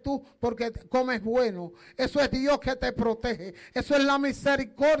eso eres tú porque comes bueno. Eso es Dios que te protege. Eso es la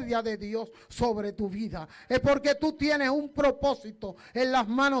misericordia de Dios sobre tu vida. Es porque tú tienes un propósito en las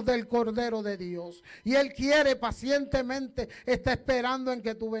manos del Cordero de Dios. Y Él quiere pacientemente, está esperando en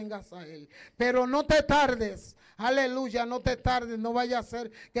que tú vengas a Él. Pero no te tardes, aleluya, no te tardes, no vaya a ser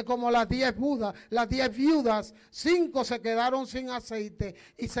que como las 10 viudas, 5 se quedaron sin aceite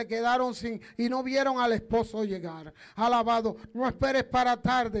y se quedaron y no vieron al esposo llegar. Alabado, no esperes para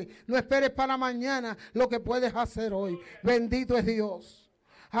tarde, no esperes para mañana lo que puedes hacer hoy. Bendito es Dios.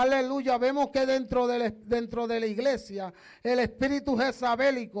 Aleluya, vemos que dentro de la iglesia el espíritu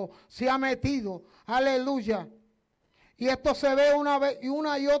jezabélico se ha metido. Aleluya. Y esto se ve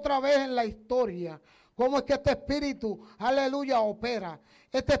una y otra vez en la historia, ¿Cómo es que este espíritu, aleluya, opera?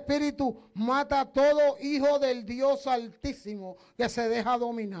 Este espíritu mata a todo hijo del Dios Altísimo que se deja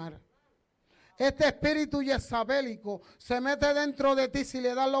dominar. Este espíritu jezabélico se mete dentro de ti si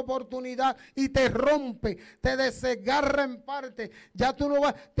le das la oportunidad y te rompe, te desgarra en parte. Ya tú no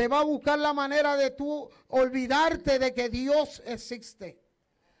vas, te va a buscar la manera de tú olvidarte de que Dios existe.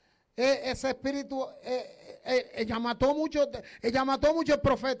 Ese espíritu, ella mató muchos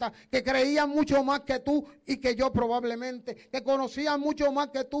profetas que creían mucho más que tú y que yo probablemente, que conocían mucho más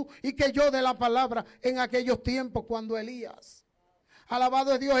que tú y que yo de la palabra en aquellos tiempos cuando Elías.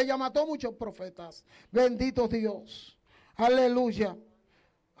 Alabado es Dios, ella mató muchos profetas. Bendito Dios. Aleluya.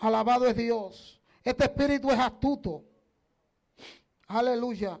 Alabado es Dios. Este espíritu es astuto.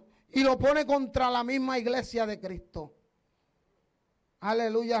 Aleluya. Y lo pone contra la misma iglesia de Cristo.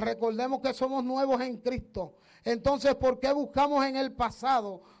 Aleluya. Recordemos que somos nuevos en Cristo. Entonces, ¿por qué buscamos en el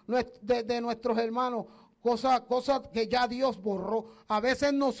pasado de nuestros hermanos cosas que ya Dios borró? A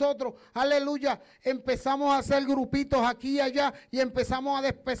veces nosotros, aleluya, empezamos a hacer grupitos aquí y allá y empezamos a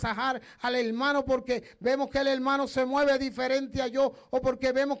despesajar al hermano porque vemos que el hermano se mueve diferente a yo, o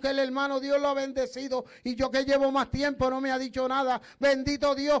porque vemos que el hermano Dios lo ha bendecido y yo que llevo más tiempo no me ha dicho nada.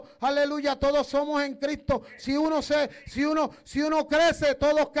 Bendito Dios, aleluya, todos somos en Cristo. Si uno crece,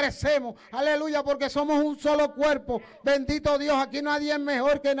 todos crecemos, aleluya, porque somos un solo cuerpo. Bendito Dios, aquí nadie es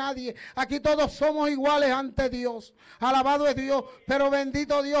mejor que nadie, aquí todos somos iguales ante Dios. Alabado es Dios. Pero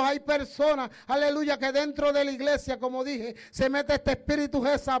bendito Dios, hay personas, aleluya, que dentro de la iglesia, como dije, se mete este espíritu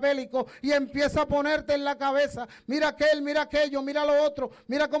jezabélico y empieza a ponerte en la cabeza: mira aquel, mira aquello, mira lo otro,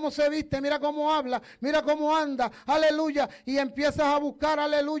 mira cómo se viste, mira cómo habla, mira cómo anda, aleluya, y empiezas a buscar,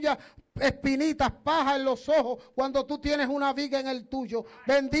 aleluya, espinitas, paja en los ojos cuando tú tienes una viga en el tuyo.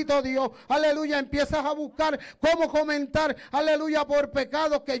 Bendito Dios, aleluya, empiezas a buscar cómo comentar, aleluya, por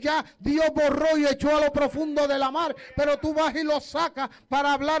pecados que ya Dios borró y echó a lo profundo de la mar, pero tú vas y lo sacas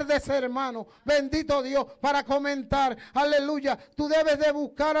para hablar de ese hermano. Bendito Dios, para comentar, aleluya. Tú debes de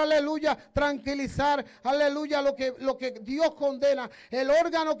buscar, aleluya, tranquilizar, aleluya, lo que Dios condena. El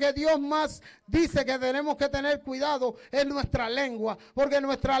órgano que Dios más dice que tenemos que tener cuidado es nuestra lengua, porque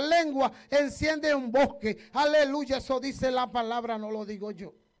nuestra lengua enciende un bosque. Aleluya, eso dice la palabra, no lo digo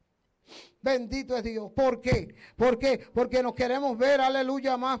yo. Bendito es Dios. ¿Por qué? ¿Por qué? Porque nos queremos ver,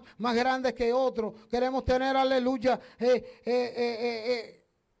 aleluya, más grandes que otros. Queremos tener, aleluya, que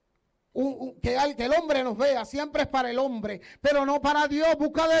el hombre nos vea. Siempre es para el hombre, pero no para Dios.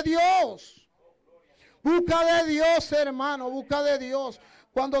 Busca de Dios. Busca de Dios, hermano. Busca de Dios.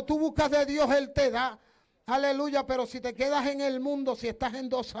 Cuando tú buscas de Dios, Él te da. Aleluya, pero si te quedas en el mundo, si estás en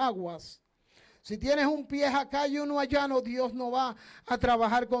dos aguas, si tienes un pie acá y uno allá, no, Dios no va a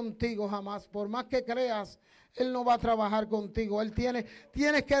trabajar contigo jamás. Por más que creas, Él no va a trabajar contigo.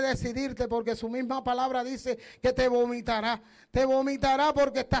 Tienes que decidirte, porque su misma palabra dice que te vomitará. Te vomitará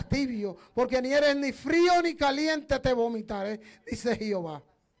porque estás tibio, porque ni eres ni frío ni caliente, te vomitaré, dice Jehová.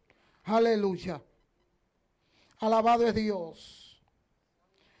 Aleluya. Alabado es Dios.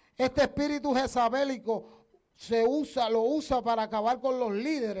 Este espíritu jezabélico lo usa para acabar con los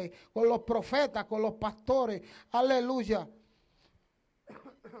líderes, con los profetas, con los pastores. Aleluya.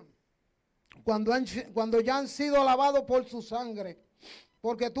 Cuando ya han sido lavados por su sangre.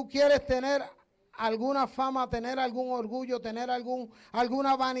 Porque tú quieres tener alguna fama, tener algún orgullo, tener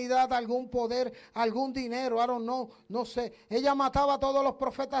alguna vanidad, algún poder, algún dinero, I don't know, no sé. Ella mataba a todos los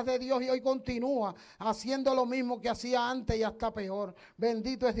profetas de Dios y hoy continúa haciendo lo mismo que hacía antes y hasta peor.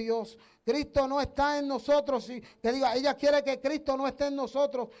 Bendito es Dios. Cristo no está en nosotros. Ella quiere que Cristo no esté en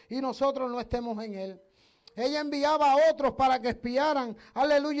nosotros y nosotros no estemos en Él. Ella enviaba a otros para que espiaran,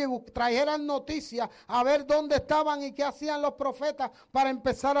 aleluya, y trajeran noticias a ver dónde estaban y qué hacían los profetas para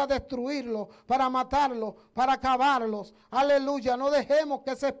empezar a destruirlos, para matarlos, para acabarlos. Aleluya, no dejemos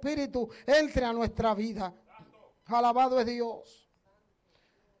que ese espíritu entre a nuestra vida. Alabado es Dios.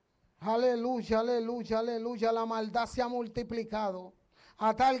 Aleluya, aleluya, aleluya. La maldad se ha multiplicado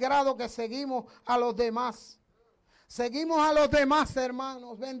a tal grado que seguimos a los demás. Seguimos a los demás,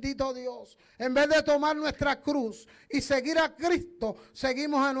 hermanos, bendito Dios. En vez de tomar nuestra cruz y seguir a Cristo,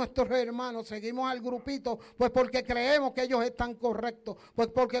 seguimos a nuestros hermanos, seguimos al grupito, pues porque creemos que ellos están correctos, pues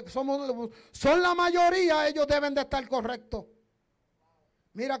porque son la mayoría, ellos deben de estar correctos.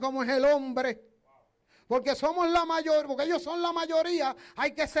 Mira cómo es el hombre. Porque somos la mayoría, porque ellos son la mayoría,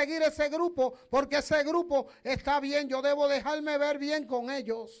 hay que seguir ese grupo, porque ese grupo está bien, yo debo dejarme ver bien con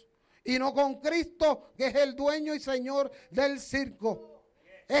ellos. Y no con Cristo, que es el dueño y Señor del circo.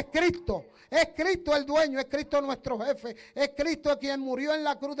 Es Cristo el dueño, es Cristo nuestro jefe, es Cristo quien murió en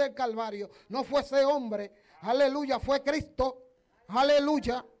la cruz del Calvario. No fue ese hombre, aleluya, fue Cristo,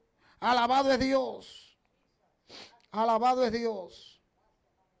 aleluya, alabado es Dios. Alabado es Dios.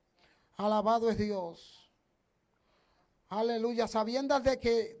 Alabado es Dios. Aleluya, sabiendo de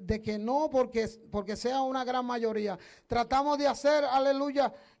que no porque sea una gran mayoría. Tratamos de hacer,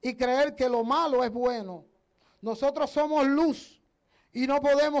 aleluya, y creer que lo malo es bueno. Nosotros somos luz y no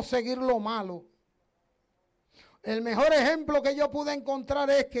podemos seguir lo malo. El mejor ejemplo que yo pude encontrar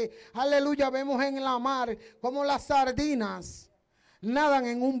es que, aleluya, vemos en la mar como las sardinas nadan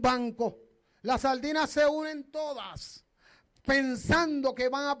en un banco. Las sardinas se unen todas pensando que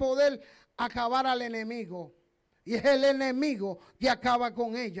van a poder acabar al enemigo. Y es el enemigo que acaba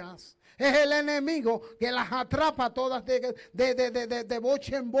con ellas. Es el enemigo que las atrapa todas de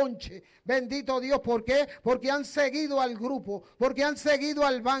boche en bonche. Bendito Dios. ¿Por qué? Porque han seguido al grupo. Porque han seguido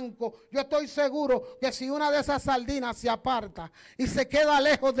al banco. Yo estoy seguro que si una de esas sardinas se aparta y se queda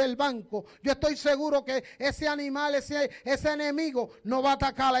lejos del banco, yo estoy seguro que ese animal, ese enemigo no va a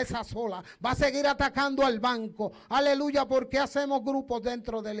atacar a esa sola. Va a seguir atacando al banco. Aleluya. ¿Por qué hacemos grupos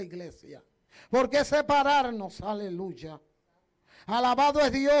dentro de la iglesia? ¿Por qué separarnos? Aleluya. Alabado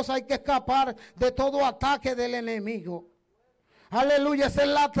es Dios, hay que escapar de todo ataque del enemigo. Aleluya, esa es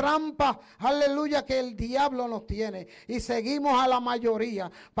la trampa, aleluya, que el diablo nos tiene. Y seguimos a la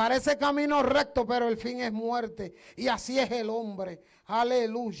mayoría. Parece camino recto, pero el fin es muerte. Y así es el hombre.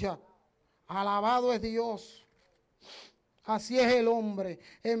 Aleluya. Alabado es Dios. Así es el hombre.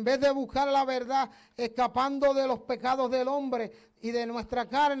 En vez de buscar la verdad, escapando de los pecados del hombre y de nuestra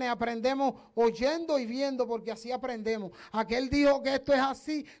carne, aprendemos oyendo y viendo, porque así aprendemos. Aquel dijo que esto es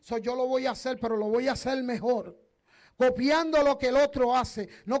así, yo lo voy a hacer, pero lo voy a hacer mejor. Copiando lo que el otro hace,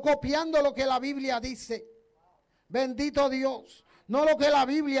 no copiando lo que la Biblia dice. Bendito Dios, no lo que la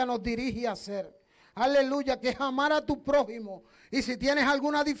Biblia nos dirige a hacer. Aleluya, que es amar a tu prójimo. Y si tienes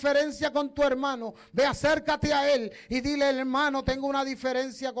alguna diferencia con tu hermano, ve, acércate a él y dile: hermano, tengo una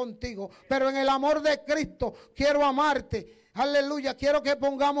diferencia contigo, pero en el amor de Cristo quiero amarte. Aleluya, quiero que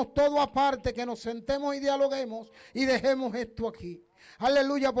pongamos todo aparte, que nos sentemos y dialoguemos y dejemos esto aquí.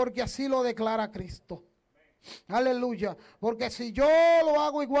 Aleluya, porque así lo declara Cristo. Aleluya, porque si yo lo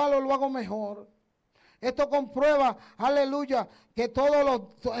hago igual o lo hago mejor, esto comprueba, aleluya, que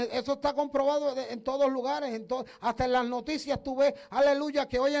eso está comprobado en todos lugares, hasta en las noticias tú ves, aleluya,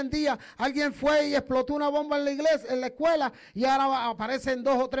 que hoy en día alguien fue y explotó una bomba en la iglesia, en la escuela, y ahora aparecen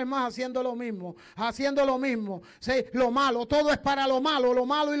 2 o 3 más haciendo lo mismo. Sí, lo malo, todo es para lo malo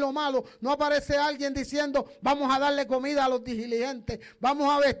y lo malo. No aparece alguien diciendo: vamos a darle comida a los diligentes,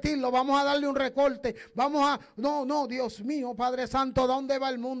 vamos a vestirlo, vamos a darle un recorte, no, Dios mío, Padre Santo, ¿dónde va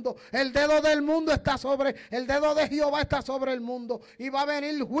el mundo? El dedo del mundo está el dedo de Jehová está sobre el mundo. Y va a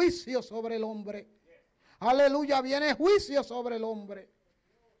venir juicio sobre el hombre. Aleluya, viene juicio sobre el hombre.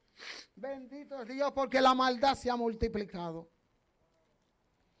 Bendito es Dios, porque la maldad se ha multiplicado.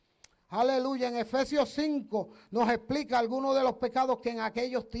 Aleluya, en Efesios 5 nos explica algunos de los pecados que en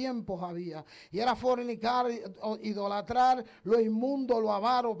aquellos tiempos había. Y era fornicar, idolatrar, lo inmundo, lo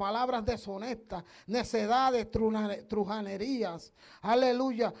avaro, palabras deshonestas, necedades, trujanerías.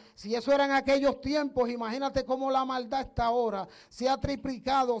 Aleluya. Si eso era en aquellos tiempos, imagínate cómo la maldad está ahora. Se ha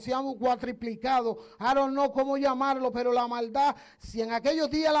triplicado, se ha cuatriplicado. I don't know cómo llamarlo, pero la maldad, si en aquellos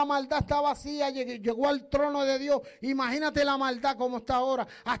días la maldad estaba vacía, llegó al trono de Dios. Imagínate la maldad como está ahora.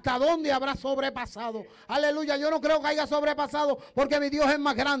 ¿Hasta dónde habrá sobrepasado? Aleluya, yo no creo que haya sobrepasado, porque mi Dios es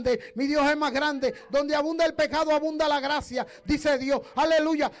más grande, mi Dios es más grande. Donde abunda el pecado, abunda la gracia, dice Dios.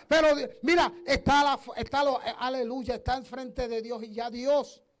 Aleluya, pero mira, aleluya, está enfrente de Dios, y ya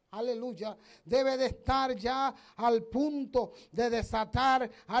Dios, aleluya, debe de estar ya al punto de desatar,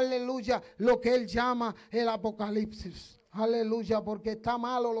 aleluya, lo que Él llama el apocalipsis. Aleluya, porque está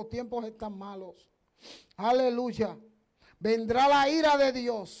malo, los tiempos están malos. Aleluya, vendrá la ira de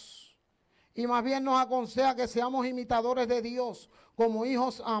Dios. Y más bien nos aconseja que seamos imitadores de Dios como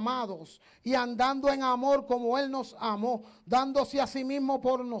hijos amados y andando en amor como Él nos amó, dándose a sí mismo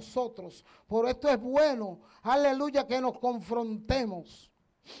por nosotros. Por esto es bueno, aleluya, que nos confrontemos.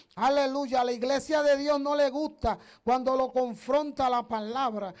 Aleluya, a la iglesia de Dios no le gusta cuando lo confronta la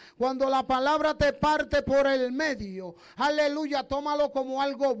palabra, cuando la palabra te parte por el medio. Aleluya, tómalo como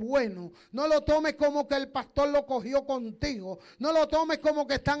algo bueno. No lo tomes como que el pastor lo cogió contigo. No lo tomes como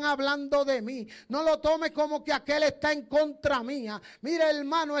que están hablando de mí. No lo tomes como que aquel está en contra mía. Mira,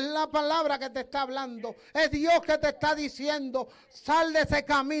 hermano, es la palabra que te está hablando. Es Dios que te está diciendo: sal de ese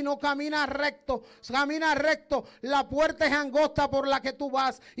camino, camina recto. Camina recto. La puerta es angosta por la que tú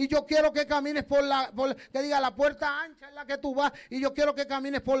vas. Y yo quiero que camines que diga, la puerta ancha es la que tú vas, y yo quiero que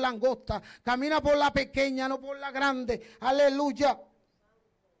camines por la angosta. Camina por la pequeña, no por la grande. Aleluya.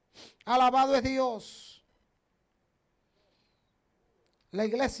 Alabado es Dios. La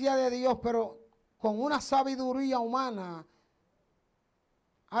iglesia de Dios, pero con una sabiduría humana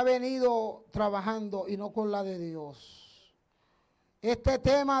ha venido trabajando y no con la de Dios. Este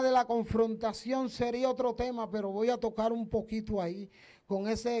tema de la confrontación sería otro tema, pero voy a tocar un poquito ahí con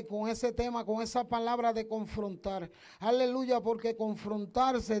ese tema, con esa palabra de confrontar. Aleluya, porque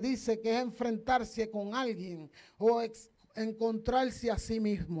confrontarse dice que es enfrentarse con alguien o encontrarse a sí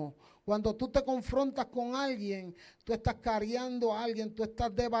mismo. Cuando tú te confrontas con alguien, tú estás cargando a alguien, tú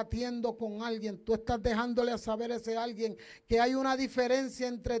estás debatiendo con alguien, tú estás dejándole a saber a ese alguien que hay una diferencia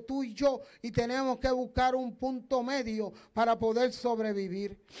entre tú y yo y tenemos que buscar un punto medio para poder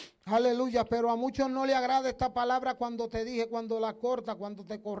sobrevivir. Aleluya, pero a muchos no le agrada esta palabra cuando te dije, cuando la corta, cuando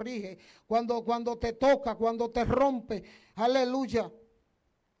te corrige, cuando te toca, cuando te rompe. Aleluya.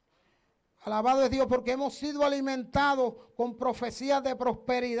 Alabado es Dios, porque hemos sido alimentados con profecías de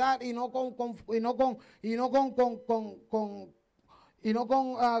prosperidad y no con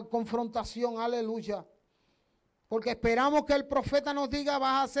confrontación. Aleluya. Porque esperamos que el profeta nos diga,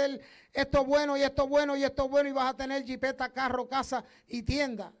 vas a hacer esto bueno y esto bueno y esto bueno y vas a tener jipeta, carro, casa y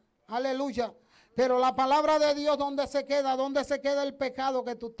tienda. Aleluya. Pero la palabra de Dios, ¿dónde se queda? ¿Dónde se queda el pecado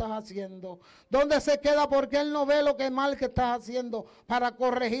que tú estás haciendo? ¿Dónde se queda? Porque Él no ve lo que mal que estás haciendo para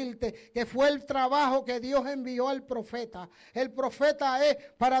corregirte. Que fue el trabajo que Dios envió al profeta. El profeta es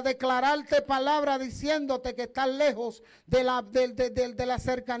para declararte palabra diciéndote que estás lejos de la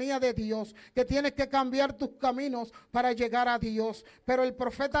cercanía de Dios. Que tienes que cambiar tus caminos para llegar a Dios. Pero el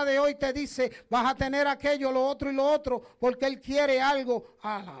profeta de hoy te dice, vas a tener aquello, lo otro y lo otro, porque Él quiere algo.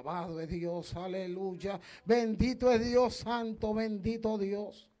 Alabado es Dios, aleluya. Bendito es Dios santo, bendito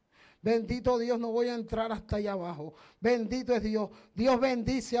Dios. Bendito Dios, no voy a entrar hasta allá abajo. Bendito es Dios. Dios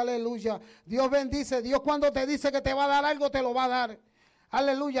bendice, aleluya. Dios bendice. Dios cuando te dice que te va a dar algo, te lo va a dar.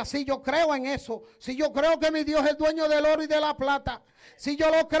 Aleluya. Si yo creo en eso, si yo creo que mi Dios es el dueño del oro y de la plata, si yo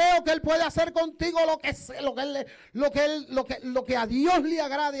lo creo que Él puede hacer contigo lo que a Dios le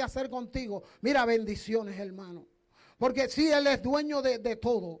agrade hacer contigo. Mira, bendiciones, hermano. Porque sí, Él es dueño de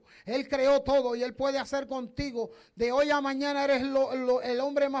todo. Él creó todo y Él puede hacer contigo. De hoy a mañana eres el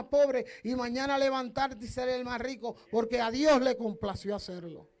hombre más pobre y mañana levantarte y ser el más rico. Porque a Dios le complació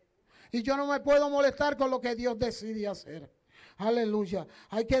hacerlo. Y yo no me puedo molestar con lo que Dios decide hacer. Aleluya.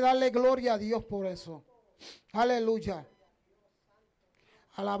 Hay que darle gloria a Dios por eso. Aleluya.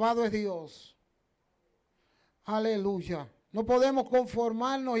 Alabado es Dios. Aleluya. No podemos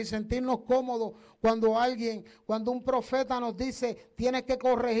conformarnos y sentirnos cómodos cuando un profeta nos dice, tienes que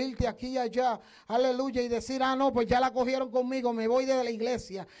corregirte aquí y allá, aleluya, y decir, no, pues ya la cogieron conmigo, me voy de la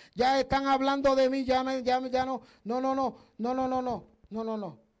iglesia, ya están hablando de mí, ya no,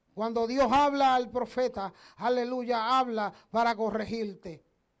 no. Cuando Dios habla al profeta, aleluya, habla para corregirte.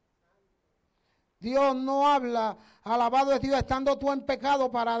 Dios no habla, alabado es Dios, estando tú en pecado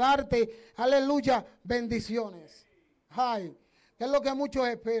para darte, aleluya, bendiciones. Ay, ¿qué es lo que muchos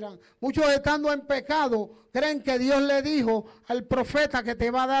esperan? Muchos estando en pecado creen que Dios le dijo al profeta que te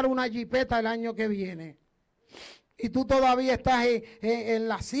va a dar una jipeta el año que viene. Y tú todavía estás en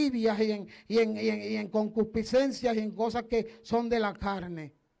lascivias y en concupiscencias y en cosas que son de la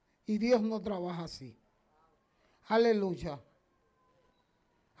carne. Y Dios no trabaja así. Aleluya.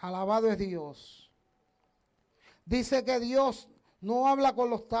 Alabado es Dios. Dice que Dios no habla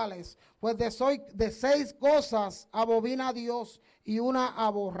con los tales, pues de 6 cosas abomina a Dios y una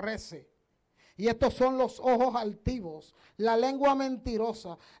aborrece. Y estos son los ojos altivos, la lengua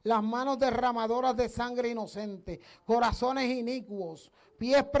mentirosa, las manos derramadoras de sangre inocente, corazones inicuos,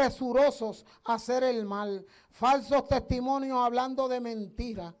 pies presurosos a hacer el mal, falsos testimonios hablando de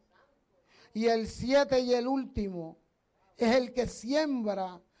mentira. Y el 7 y el último es el que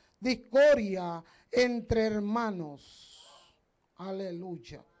siembra discordia entre hermanos.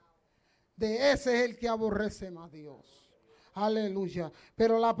 Aleluya. De ese es el que aborrece más Dios. Aleluya.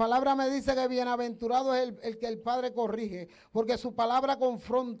 Pero la palabra me dice que bienaventurado es el que el Padre corrige, porque su palabra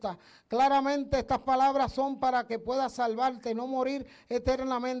confronta. Claramente estas palabras son para que puedas salvarte, no morir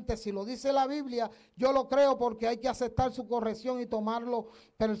eternamente. Si lo dice la Biblia, yo lo creo porque hay que aceptar su corrección y tomarlo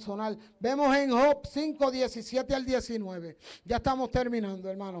personal. Vemos en Job 5, 17 al 19. Ya estamos terminando,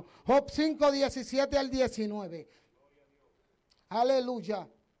 hermano. Job 5, 17 al 19. Aleluya.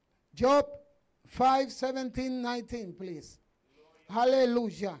 Job 5, 17, 19, please.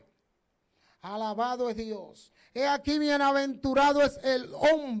 Aleluya. Alabado es Dios. He aquí bienaventurado es el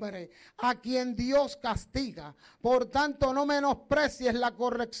hombre a quien Dios castiga. Por tanto, no menosprecies la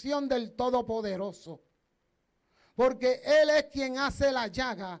corrección del Todopoderoso. Porque Él es quien hace la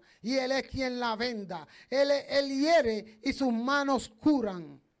llaga y Él es quien la venda. Él hiere y sus manos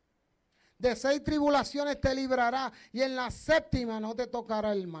curan. De 6 tribulaciones te librará y en la 7ª no te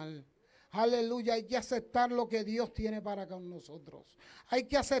tocará el mal. Aleluya, hay que aceptar lo que Dios tiene para con nosotros. Hay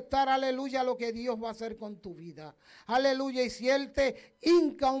que aceptar, aleluya, lo que Dios va a hacer con tu vida. Aleluya, y si Él te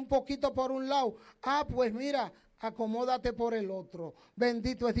hinca un poquito por un lado, pues mira, acomódate por el otro.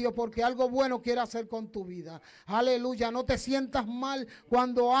 Bendito es Dios, porque algo bueno quiere hacer con tu vida. Aleluya, no te sientas mal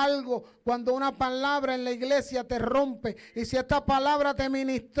cuando una palabra en la iglesia te rompe. Y si esta palabra te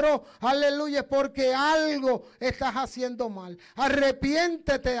ministró, aleluya, es porque algo estás haciendo mal.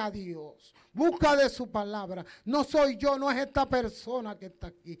 Arrepiéntete a Dios. Busca de su palabra. No soy yo, no es esta persona que está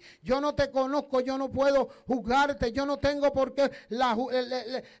aquí. Yo no te conozco, yo no puedo juzgarte. Yo no tengo por qué,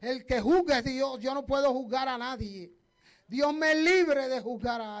 el que juzgue es Dios. Yo no puedo juzgar a nadie. Dios me libre de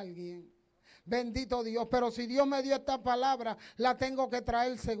juzgar a alguien. Bendito Dios, pero si Dios me dio esta palabra, la tengo que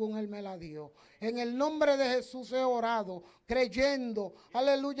traer según Él me la dio. En el nombre de Jesús he orado, creyendo,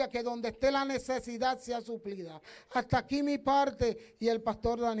 aleluya, que donde esté la necesidad sea suplida. Hasta aquí mi parte y el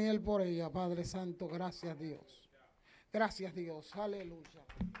pastor Daniel por ella. Padre Santo, gracias Dios. Gracias Dios, aleluya.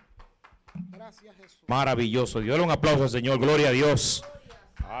 Gracias Jesús. Maravilloso, Dios, un aplauso al Señor, gloria a Dios.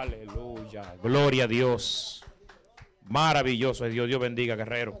 Aleluya, gloria a Dios. Maravilloso es Dios, Dios bendiga,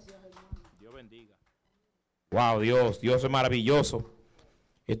 guerrero. Wow, Dios es maravilloso.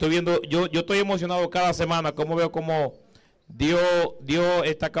 Estoy viendo, yo estoy emocionado cada semana, como veo como Dios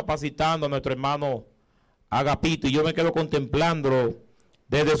está capacitando a nuestro hermano Agapito, y yo me quedo contemplándolo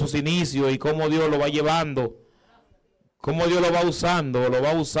desde sus inicios y cómo Dios lo va llevando, cómo Dios lo va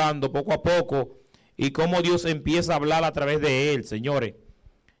usando poco a poco, y cómo Dios empieza a hablar a través de él, señores.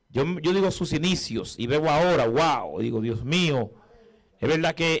 Yo digo sus inicios y veo ahora, wow, digo, Dios mío. Es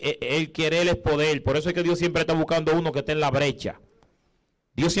verdad que el querer es poder. Por eso es que Dios siempre está buscando uno que esté en la brecha.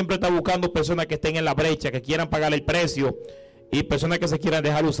 Dios siempre está buscando personas que estén en la brecha, que quieran pagar el precio, y personas que se quieran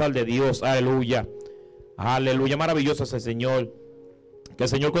dejar usar de Dios. Aleluya. Aleluya. Maravilloso es el Señor. Que el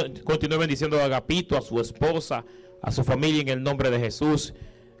Señor continúe bendiciendo a Agapito, a su esposa, a su familia en el nombre de Jesús.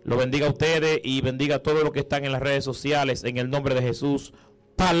 Lo bendiga a ustedes y bendiga a todos los que están en las redes sociales en el nombre de Jesús.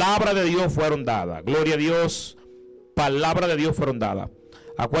 Palabra de Dios fueron dadas. Gloria a Dios. Palabra de Dios fueron dadas.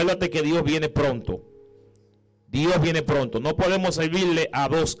 Acuérdate que Dios viene pronto. Dios viene pronto. No podemos servirle a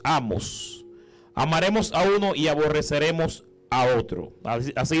dos amos. Amaremos a uno y aborreceremos a otro.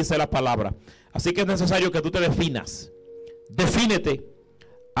 Así dice la palabra. Así que es necesario que tú te definas. Defínete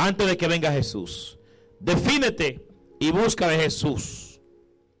antes de que venga Jesús. Defínete y busca de Jesús.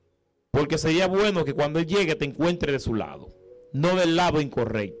 Porque sería bueno que cuando Él llegue te encuentre de su lado, no del lado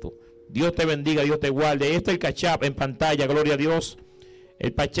incorrecto. Dios te bendiga, Dios te guarde. Este es el cachap en pantalla, gloria a Dios.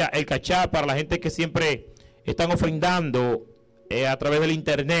 El cachap para la gente que siempre están ofrendando a través del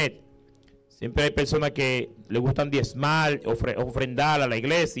internet. Siempre hay personas que le gustan diezmar, ofrendar a la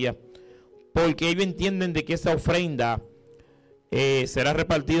iglesia, porque ellos entienden de que esa ofrenda será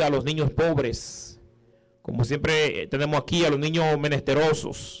repartida a los niños pobres. Como siempre tenemos aquí a los niños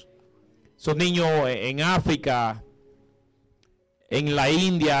menesterosos. Esos niños en África, en la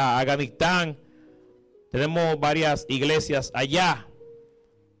India, Afganistán, tenemos varias iglesias allá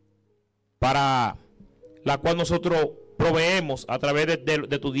para la cual nosotros proveemos a través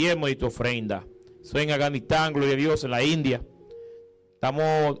de tu diezmo y tu ofrenda. Soy en Afganistán, gloria a Dios, en la India.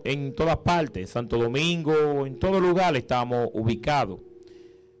 Estamos en todas partes, Santo Domingo, en todo lugar estamos ubicados.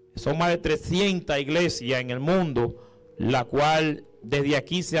 Son más de 300 iglesias en el mundo, la cual desde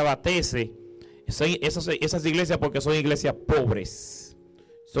aquí se abastece. Esas iglesias, porque son iglesias pobres.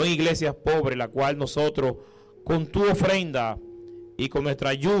 Son iglesias pobres, la cual nosotros con tu ofrenda y con nuestra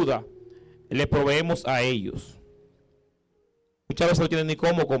ayuda le proveemos a ellos. Muchas veces no tienen ni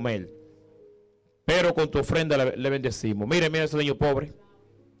cómo comer, pero con tu ofrenda le bendecimos. Mira ese niño pobre.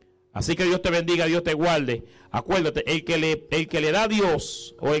 Así que Dios te bendiga, Dios te guarde. Acuérdate, el que le da a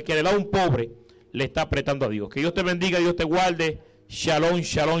Dios, o el que le da a un pobre, le está apretando a Dios. Que Dios te bendiga, Dios te guarde. Shalom,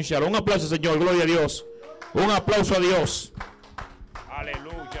 shalom, shalom. Un aplauso, Señor. Gloria a Dios. Un aplauso a Dios.